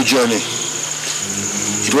 No, Johnny.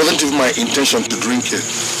 It wasn't even my intention to drink it.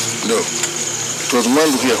 No. It was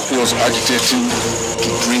man here who was agitating to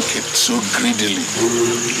drink it so greedily.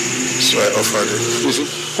 So I offered it. Listen,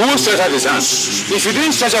 who stretched out his hand? If you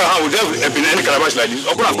didn't stretch out your hand, would there have been any calabash like this?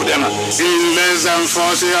 In less than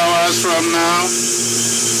 40 hours from now,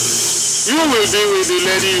 you will be with the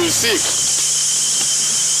lady you seek.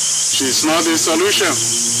 She's not the solution,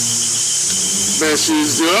 but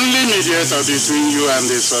she's the only mediator between you and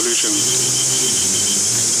the solution.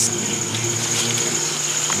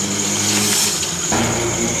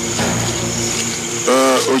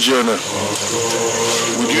 Ojiona,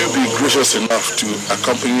 would you be gracious enough to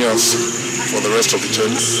accompany us for the rest of the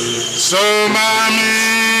journey? So, mommy!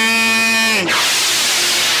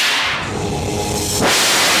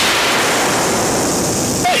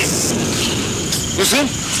 Hey! You see?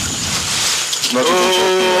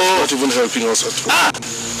 Not even helping us at all. Ah!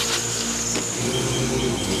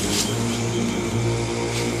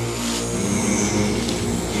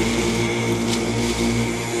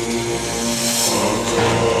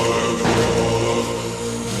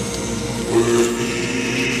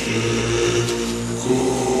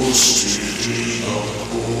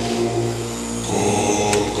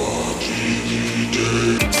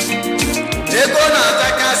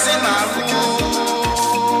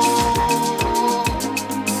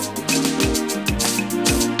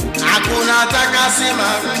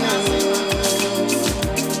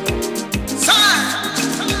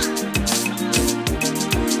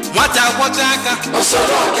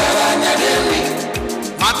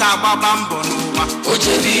 Mata babambo n'ụwa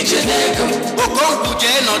ojebi ije n'ego Okonkwo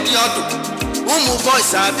jee n'ọdị ọdụ ụmụ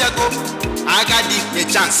boys abịago agadi a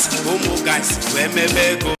chance ụmụ guys wee mebe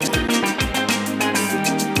ego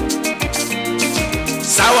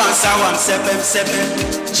sawam sepem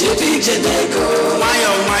jebi ije n'ego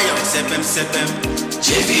nwayọ sepem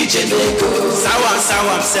jebi ije n'ego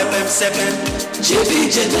sawam sepem jebi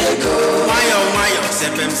ije n'ego nwayọ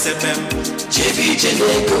sepem jebi ije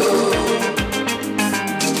n'ego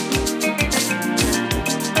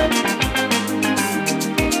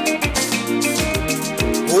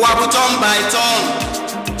Ụwa bụ turn by turn.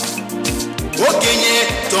 Okenye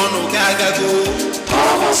turn ogagago.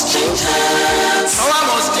 Power must change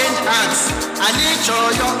hands. Anyị chọrọ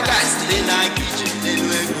young guys dị na kichin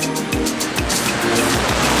n'elu ego.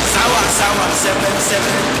 Sawam sepem.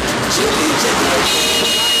 Jebi ego.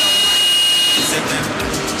 Sepem.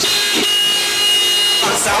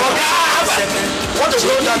 Sawam sepem. What is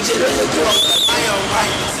going on here?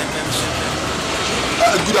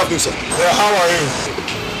 Good afternoon, sir. How are you?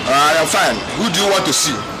 I am fine. Who do you want to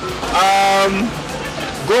see?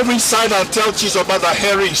 Go inside and tell Chizoba that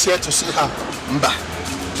Harry is here to see her. Mba.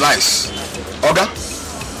 Lies. Oga,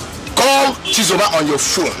 call Chizoba on your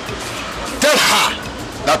phone. Tell her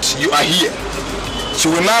that you are here. She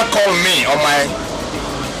will now call me on my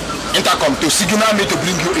intercom to signal me to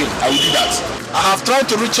bring you in. I will do that. I have tried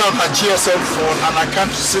to reach out her GSM phone and I can't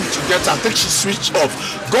seem to get her. I think she's switched off.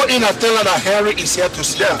 Go in and tell her that Harry is here to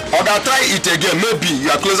see her. Oga, try it again. Maybe you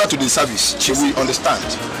are closer to the service. She will understand.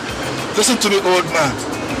 Listen to me, old man.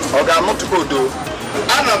 Oga, I'm not old though.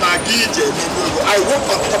 I work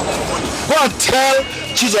on top of money. Go and tell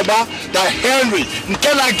Chizoba that Henry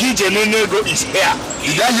Nkelagije Nenego is here.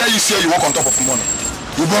 Did I hear you say you work on top of money?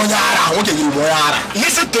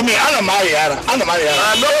 Listen to me, I'm a Mariara. No,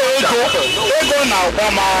 Ego now,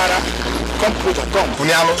 Bamara. Come, Peter, come.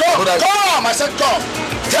 Come, I said come.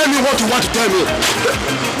 Tell me what you want to tell me.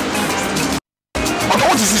 Okay,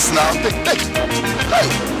 what is this now?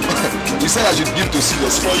 Hey. You said I should give to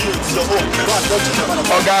serious. For you, it's your own.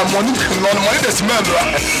 Okay, money the smell.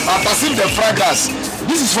 I perceive the fragrance.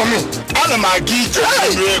 This is for me. I'm a Gija.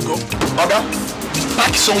 Okay,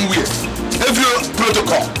 pack somewhere. Every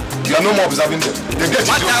protocol, you are no more observing them. They get it.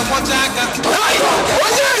 What are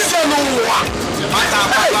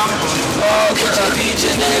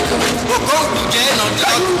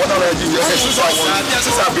you?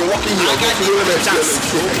 Since I've been working here,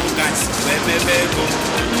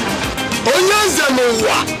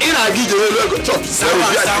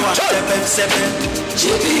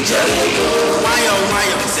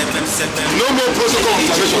 no more protocol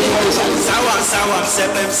observation.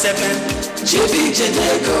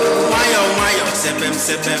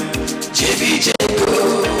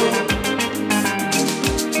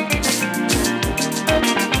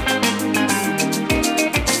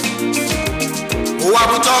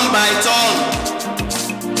 turn by turn.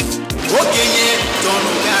 Okenye turn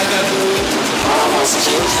Ogagago. Power must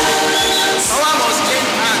change hands. Power must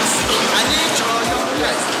change hands. I need your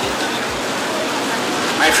guys.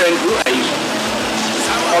 My friend, who are you?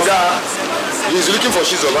 Oga, he's looking for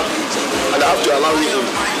Shizoba, and I have to allow him.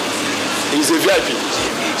 He's a VIP.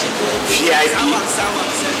 VIP?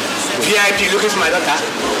 VIP looking for my daughter?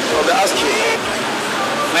 Oga, ask you.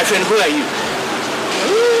 My friend, who are you?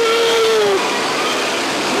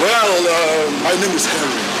 Well, my name is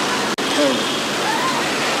Henry.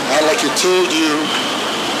 And like I told you,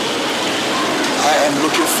 I am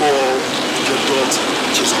looking for your daughter,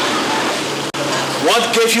 Shizoba.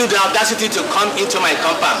 What gave you the audacity to come into my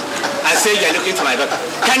compound and say you're looking for my daughter?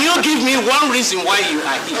 Can you give me one reason why you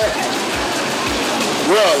are here?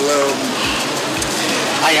 Well,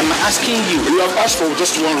 I am asking you. You have asked for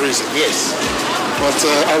just one reason. Yes. But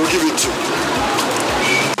I will give it two.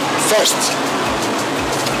 First,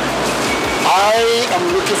 I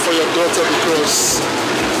am looking for your daughter because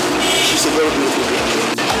she's a very beautiful girl.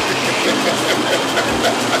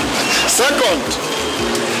 Second,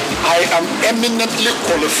 I am eminently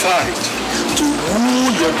qualified to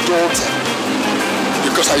woo your daughter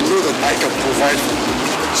because I know that I can provide for you.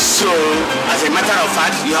 So, as a matter of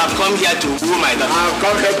fact, you have come here to woo my daughter. I have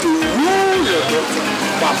come here to woo your daughter.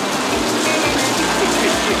 Wow.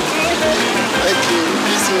 Thank you.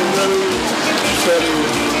 This is very,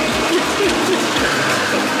 very...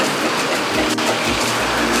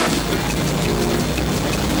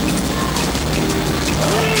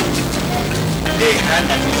 The hand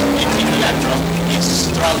that is keeping your drum is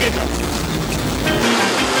strong enough.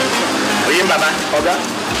 Oye, Baba, Oga,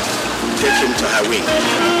 take him to her wing.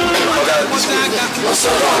 Oga, this way.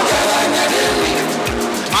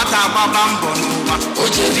 Mata Baba Mbonuma,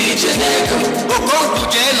 Ojebi Jeneko, Occult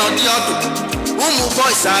Jenodi Odu, Umu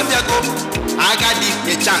boys Abiago, Agadi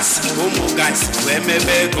a chance, Umu guys,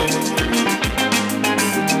 Wemebego.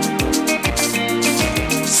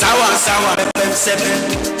 Sawa, Sepem,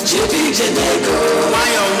 JB Jeneko,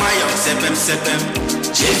 Mayo, Sepem,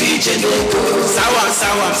 JB Jeneko, Sawa,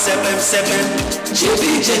 Sepem, JB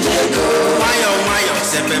Jeneko, Mayo,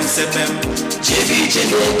 Sepem, JB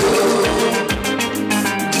Jeneko.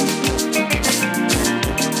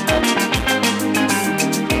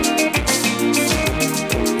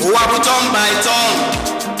 Wabu turn by turn.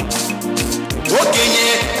 Okenye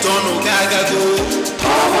turn Ogagago.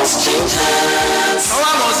 Power must change hands.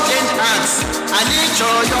 Power must change hands. I need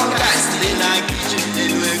your young guys to like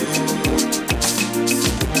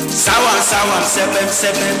Sawa,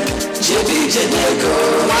 Sepem, JB Jeneko.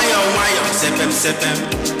 Mayo, Sepem,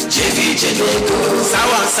 JB Jeneko.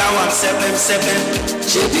 Sawa, Sepem,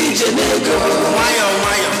 JB Jeneko. Mayo,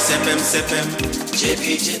 Sepem, JB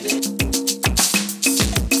Jeneko.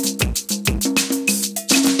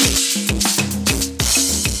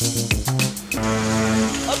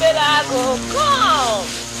 Come!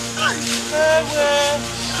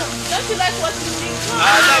 Don't you like what you think?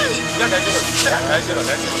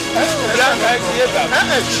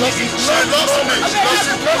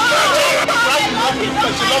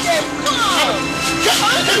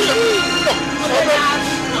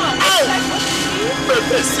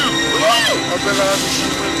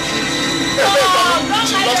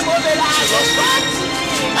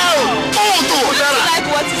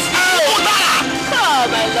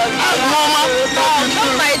 Come, I love you. Mama,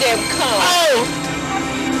 don't mind them. Come.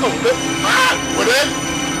 What then?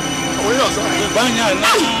 What else?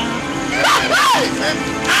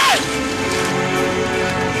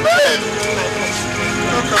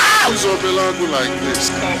 Who's up like this?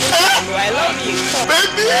 I love you.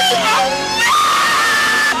 Baby! Hey!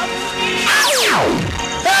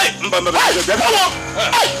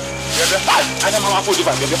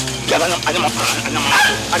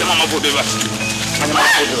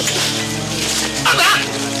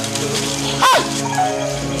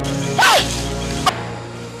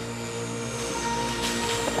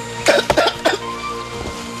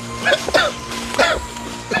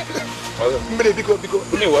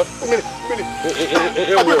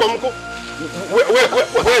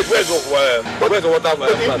 Where's the water?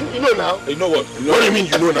 You know now. You know what? What do you mean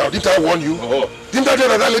you know now? Didn't I warn you? Didn't I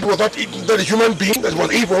tell you that lady was not that a human being that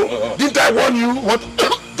was evil? Didn't I warn you? What?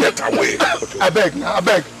 Get away. I beg now. I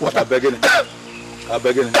beg. What? I beg. You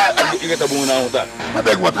get a woman now with that. I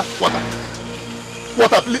beg water.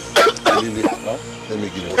 Water, please. Let me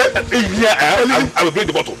give you water. I will break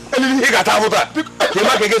the bottle. He got out of that.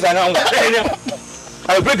 I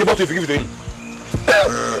will break the bottle if you give it to him.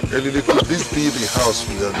 Could this be the house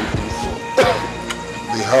we are looking for?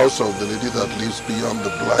 The house of the lady that lives beyond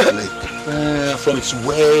the Black Lake. From its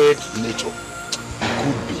weird nature,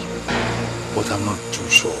 could be, but I'm not too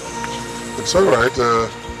sure. It's all right.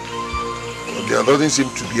 There doesn't seem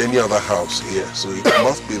to be any other house here, so it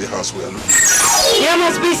must be the house we are looking for. There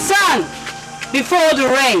must be sun before the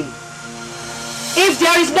rain. If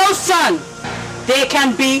there is no sun, there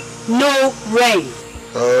can be no rain.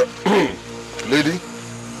 Lady,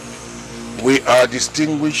 we are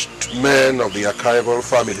distinguished men of the archival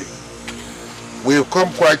family. We have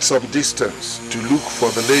come quite some distance to look for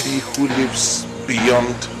the lady who lives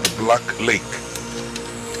beyond the Black Lake.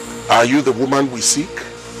 Are you the woman we seek?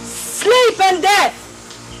 Sleep and death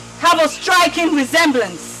have a striking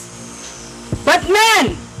resemblance. But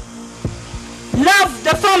men love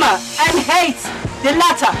the former and hate the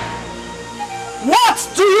latter. What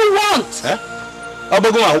do you want? I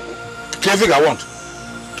want.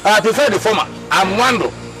 I prefer the former. I'm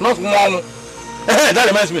Wando, not Mom. That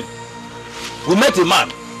reminds me. We met a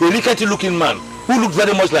man, a rickety looking man, who looked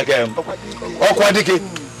very much like Okwadike.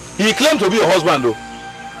 He claimed to be a husband though.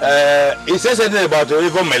 He said something about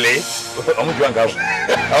even Malay.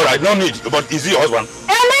 All right, no need. But is he your husband?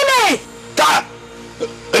 Elili! Ta!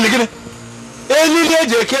 Elili! Elili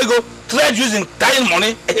Jekego tried using tying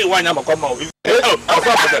money. Are you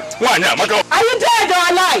dead or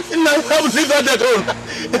alive? No, I'm still not dead.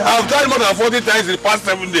 I've tried more than 40 times in the past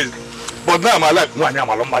 7 days. But now I'm alive.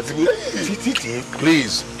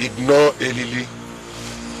 Please ignore Elili.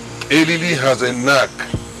 Elili has a knack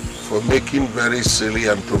for making very silly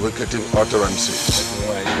and provocative utterances.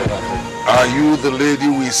 Are you the lady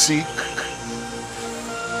we seek?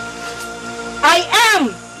 I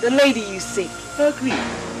am the lady you seek. Agree.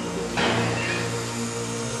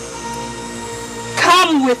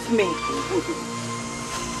 Come with me.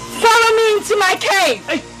 Follow me into my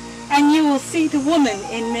cave. And you will see the woman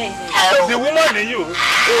in me. The woman in you?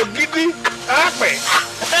 Oh, Giddy.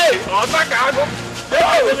 Hey,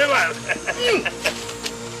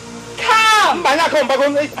 Come! Come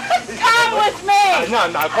with me! No,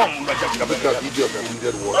 come.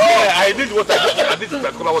 I did what I did. I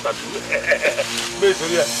did what I did.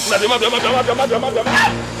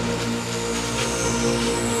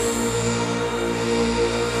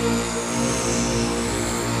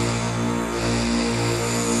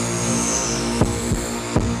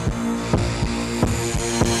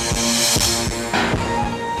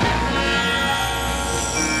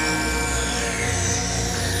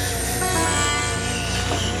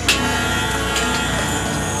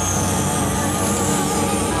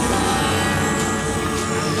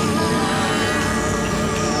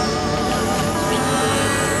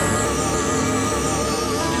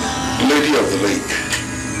 Of the lake.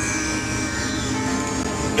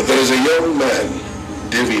 There is a young man,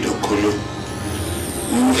 David Okolo,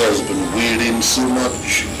 who has been wielding so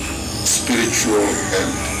much spiritual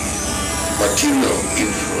and material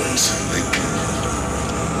influence lately.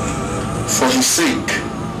 For his sake,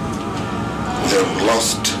 we have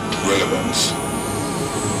lost relevance.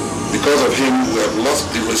 Because of him, we have lost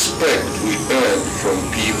the respect we earned from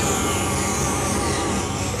people,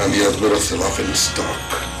 and he has made us a laughing stock.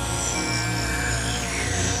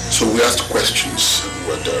 So we asked questions and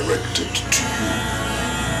were directed to you.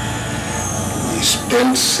 We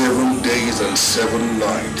spent 7 days and 7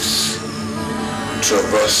 nights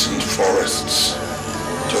traversing forests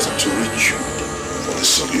just to reach you for a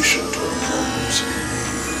solution to our problems.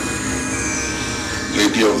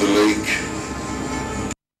 Lady of the Lake,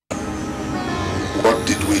 what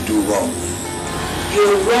did we do wrong?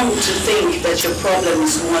 You're wrong to think that your problem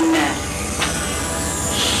is one man.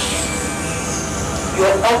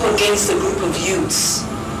 You're up against a group of youths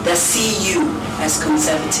that see you as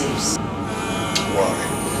conservatives. Why?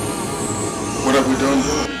 What have we done?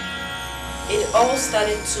 It all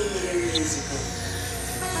started 2 million years ago,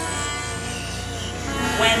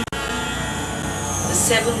 when the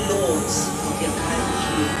 7 lords of the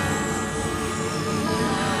Ghallywood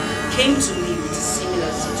came to me with a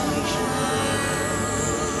similar situation.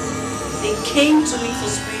 They came to me for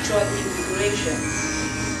spiritual invigoration.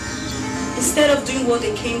 Instead of doing what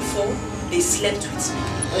they came for, they slept with me.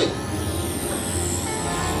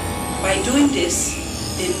 By doing this,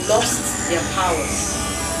 they lost their powers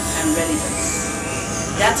and relevance.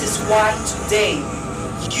 That is why today,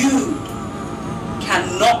 you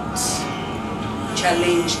cannot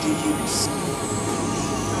challenge the youths.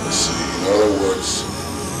 In other words,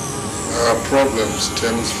 our problem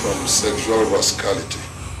stems from sexual rascality.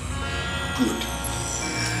 Good.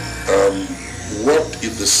 What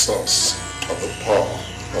is the source of the power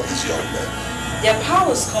of these young men? Their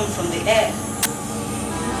powers come from the air.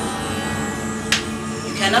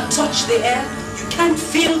 You cannot touch the air. You can't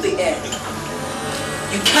feel the air.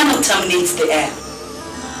 You cannot terminate the air.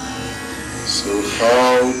 So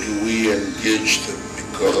how do we engage them?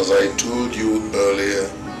 Because as I told you earlier,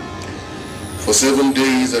 for 7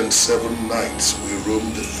 days and 7 nights we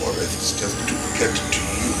roamed the forests just to get to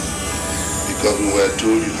you. Because we were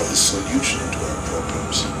told you have the solution to our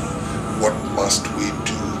problems. What must we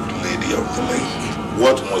do, Lady of the Lake?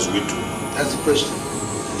 What must we do? That's the question.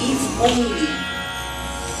 If only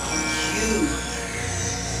you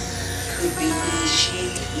could be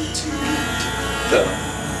initiated into me.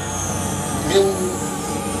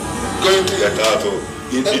 Going to your tattoo.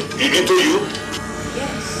 Into you?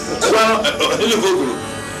 Yes.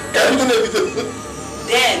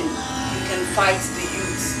 Then you can fight the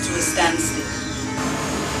youths to a standstill.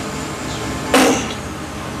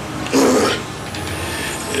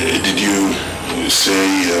 Did you say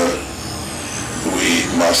we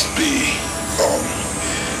must be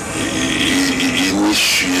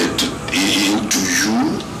initiated into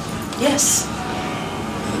you? Yes.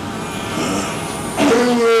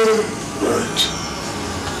 Right.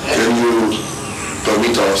 Can you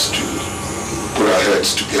permit us to put our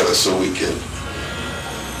heads together so we can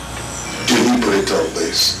deliberate on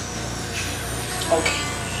this? Okay.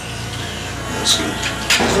 That's good.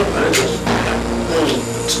 That's good.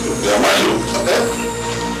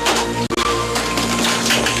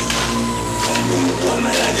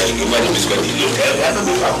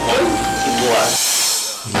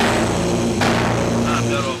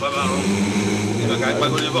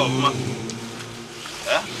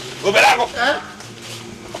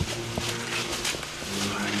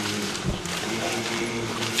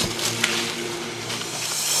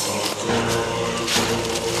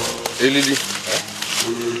 Elili,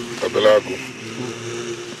 Abelago,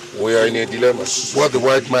 we are in a dilemma. What the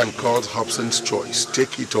white man calls Hobson's choice,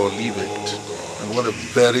 take it or leave it. And what a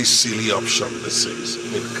very silly option this is. I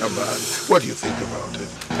mean, come on. What do you think about it?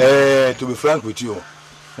 To be frank with you,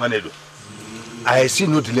 Manedo, I see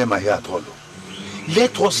no dilemma here at all.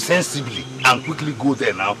 Let us sensibly and quickly go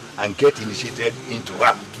there now and get initiated into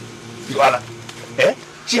her.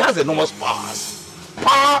 She has enormous powers.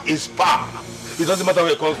 Power is power. It doesn't matter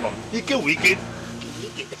where it comes from. He can wicked.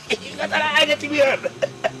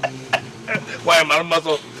 Why am I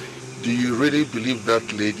so? Do you really believe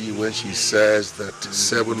that lady when she says that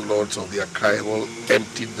 7 lords of the archival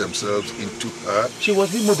emptied themselves into her? She was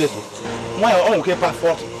being modest. Why are you If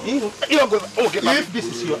this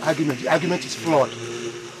is your argument, the argument is flawed.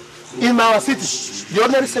 In our city, the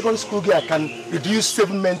ordinary secondary school girl can reduce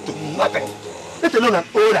 7 men to nothing. Let alone an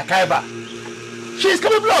old archival. She is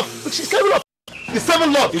capable of. She's capable of. The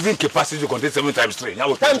 7 lords. Even capacity to contain 7 times 3.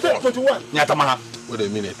 Times 21. Wait a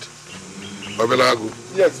minute. Babelago.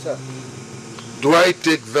 Yes, sir. Do I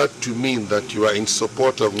take that to mean that you are in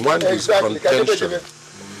support of one whose contention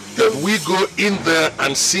that we go in there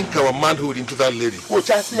and sink our manhood into that lady? Let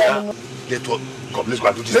us come. Let's go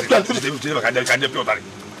and do this. Let's go and do this.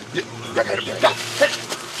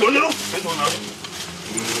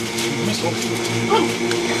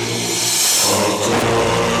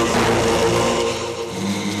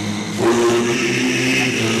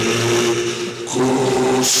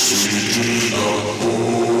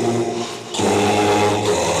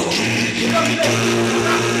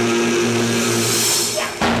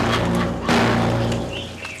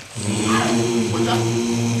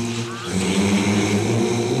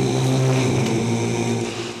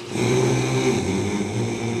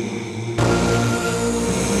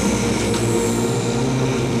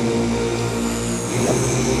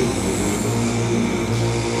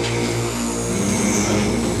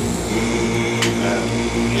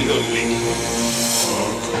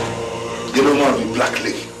 Black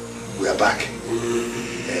Lake. We are back.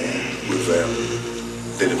 We've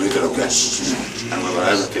deliberated again and we've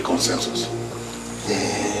arrived at a consensus.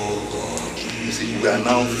 You see, we are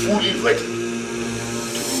now fully ready to be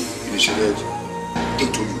initiated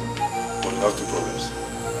into you. But we have 2 problems.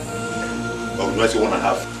 But we might want to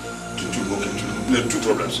have two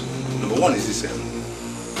problems. Number 1 is this.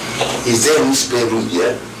 Is there any spare room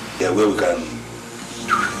here? Yeah, where we can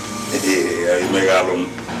make our room.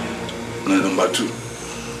 Number 2,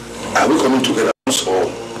 are we coming together or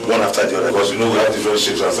one after the other? Because you know we have different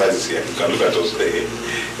shapes and sizes here. You can look at us.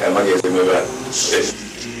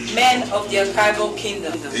 Men of the archival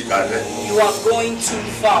kingdom, you are going too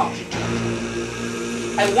far.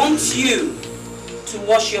 I want you to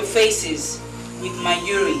wash your faces with my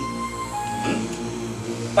urine.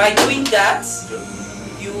 By doing that,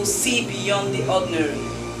 you will see beyond the ordinary.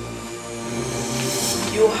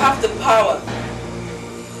 You have the power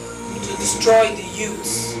to destroy the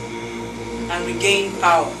youths and regain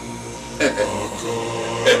power.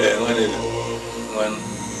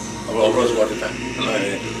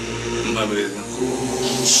 Look, wait.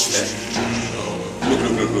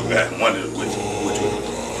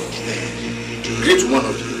 Great one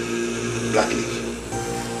of the Black League.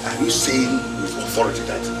 Are you saying with authority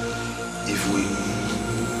that if we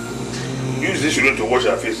use this children to wash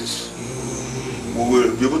our faces, we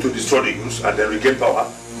will be able to destroy the youths and then regain power?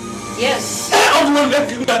 Yes.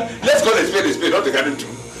 Let's call a spade, not a garden too.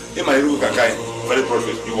 In my room, very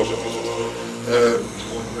prophet, you wash your faces.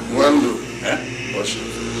 Wash it.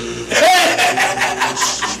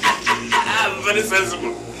 Very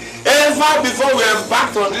sensible. Ever before we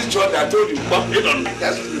embarked on this journey, I told you,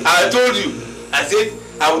 I told you, I said,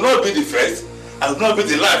 I will not be the first, I will not be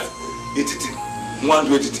the last. One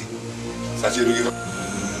do it.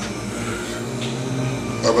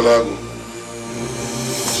 Abalago.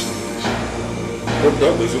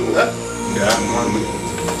 Yeah, 1 minute.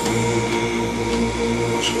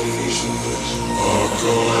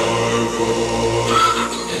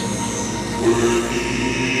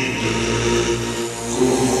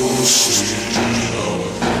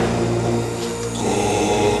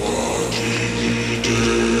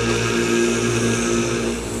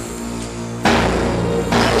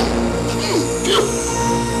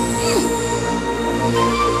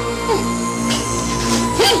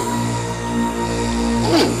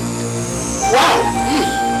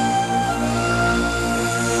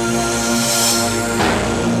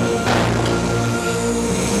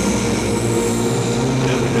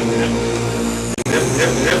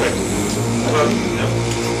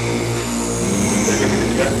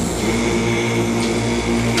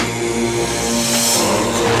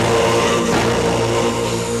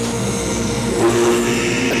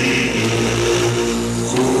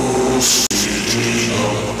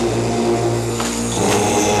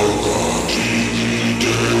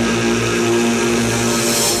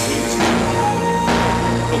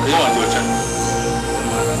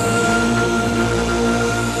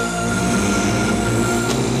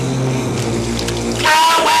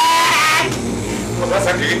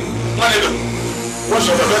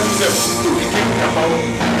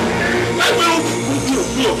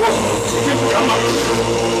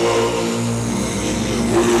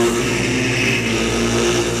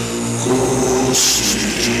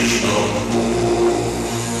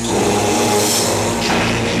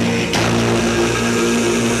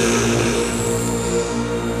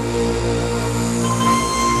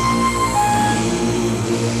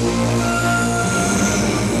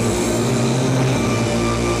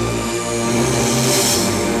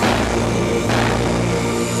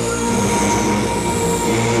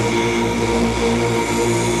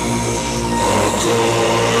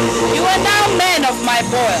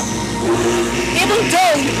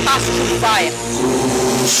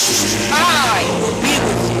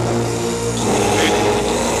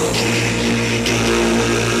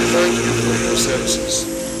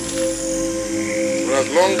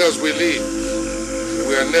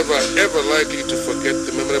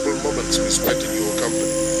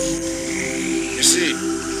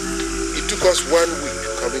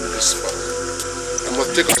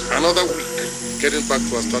 Back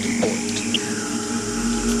to our starting point.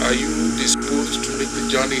 Are you disposed to make the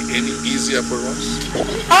journey any easier for us?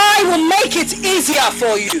 I will make it easier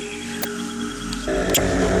for you.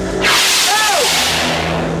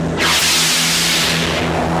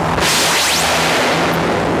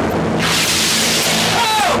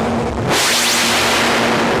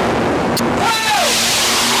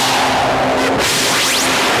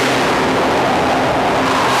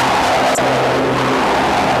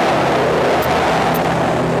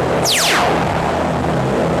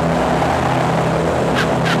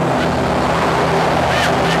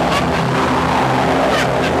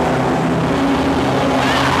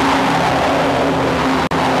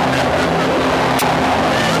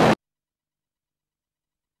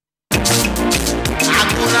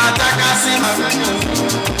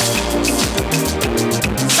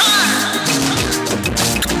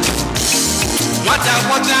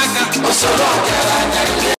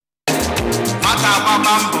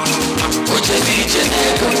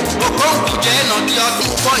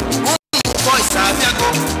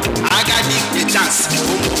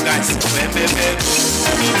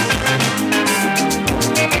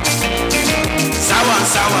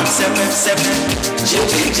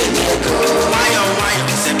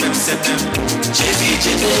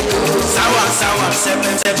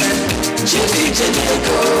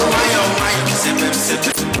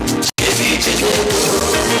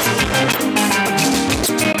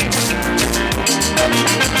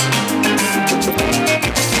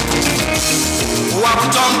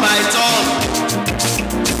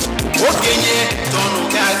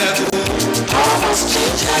 Thomas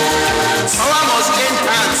Changer. Power must change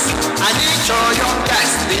hands. And each of your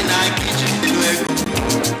guys in a kitchen in Wego.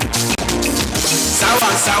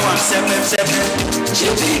 Sawan, sepem.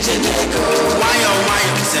 JB Jeneko. Wayo,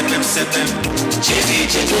 sepem. JB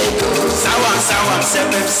Jeneko. Sawan,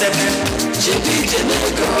 sepem. JB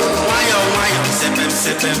Jeneko. Wayo,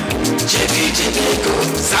 sepem. JB Jeneko.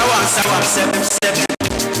 Sawan, sepem.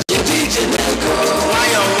 JB Jeneko.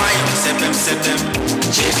 Wayo, sepem.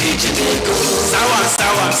 JB Jeneko.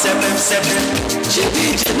 Sawan, sepem. JB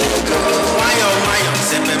Jeneko. Wayo,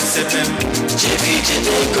 sepem. JB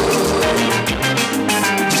Jeneko.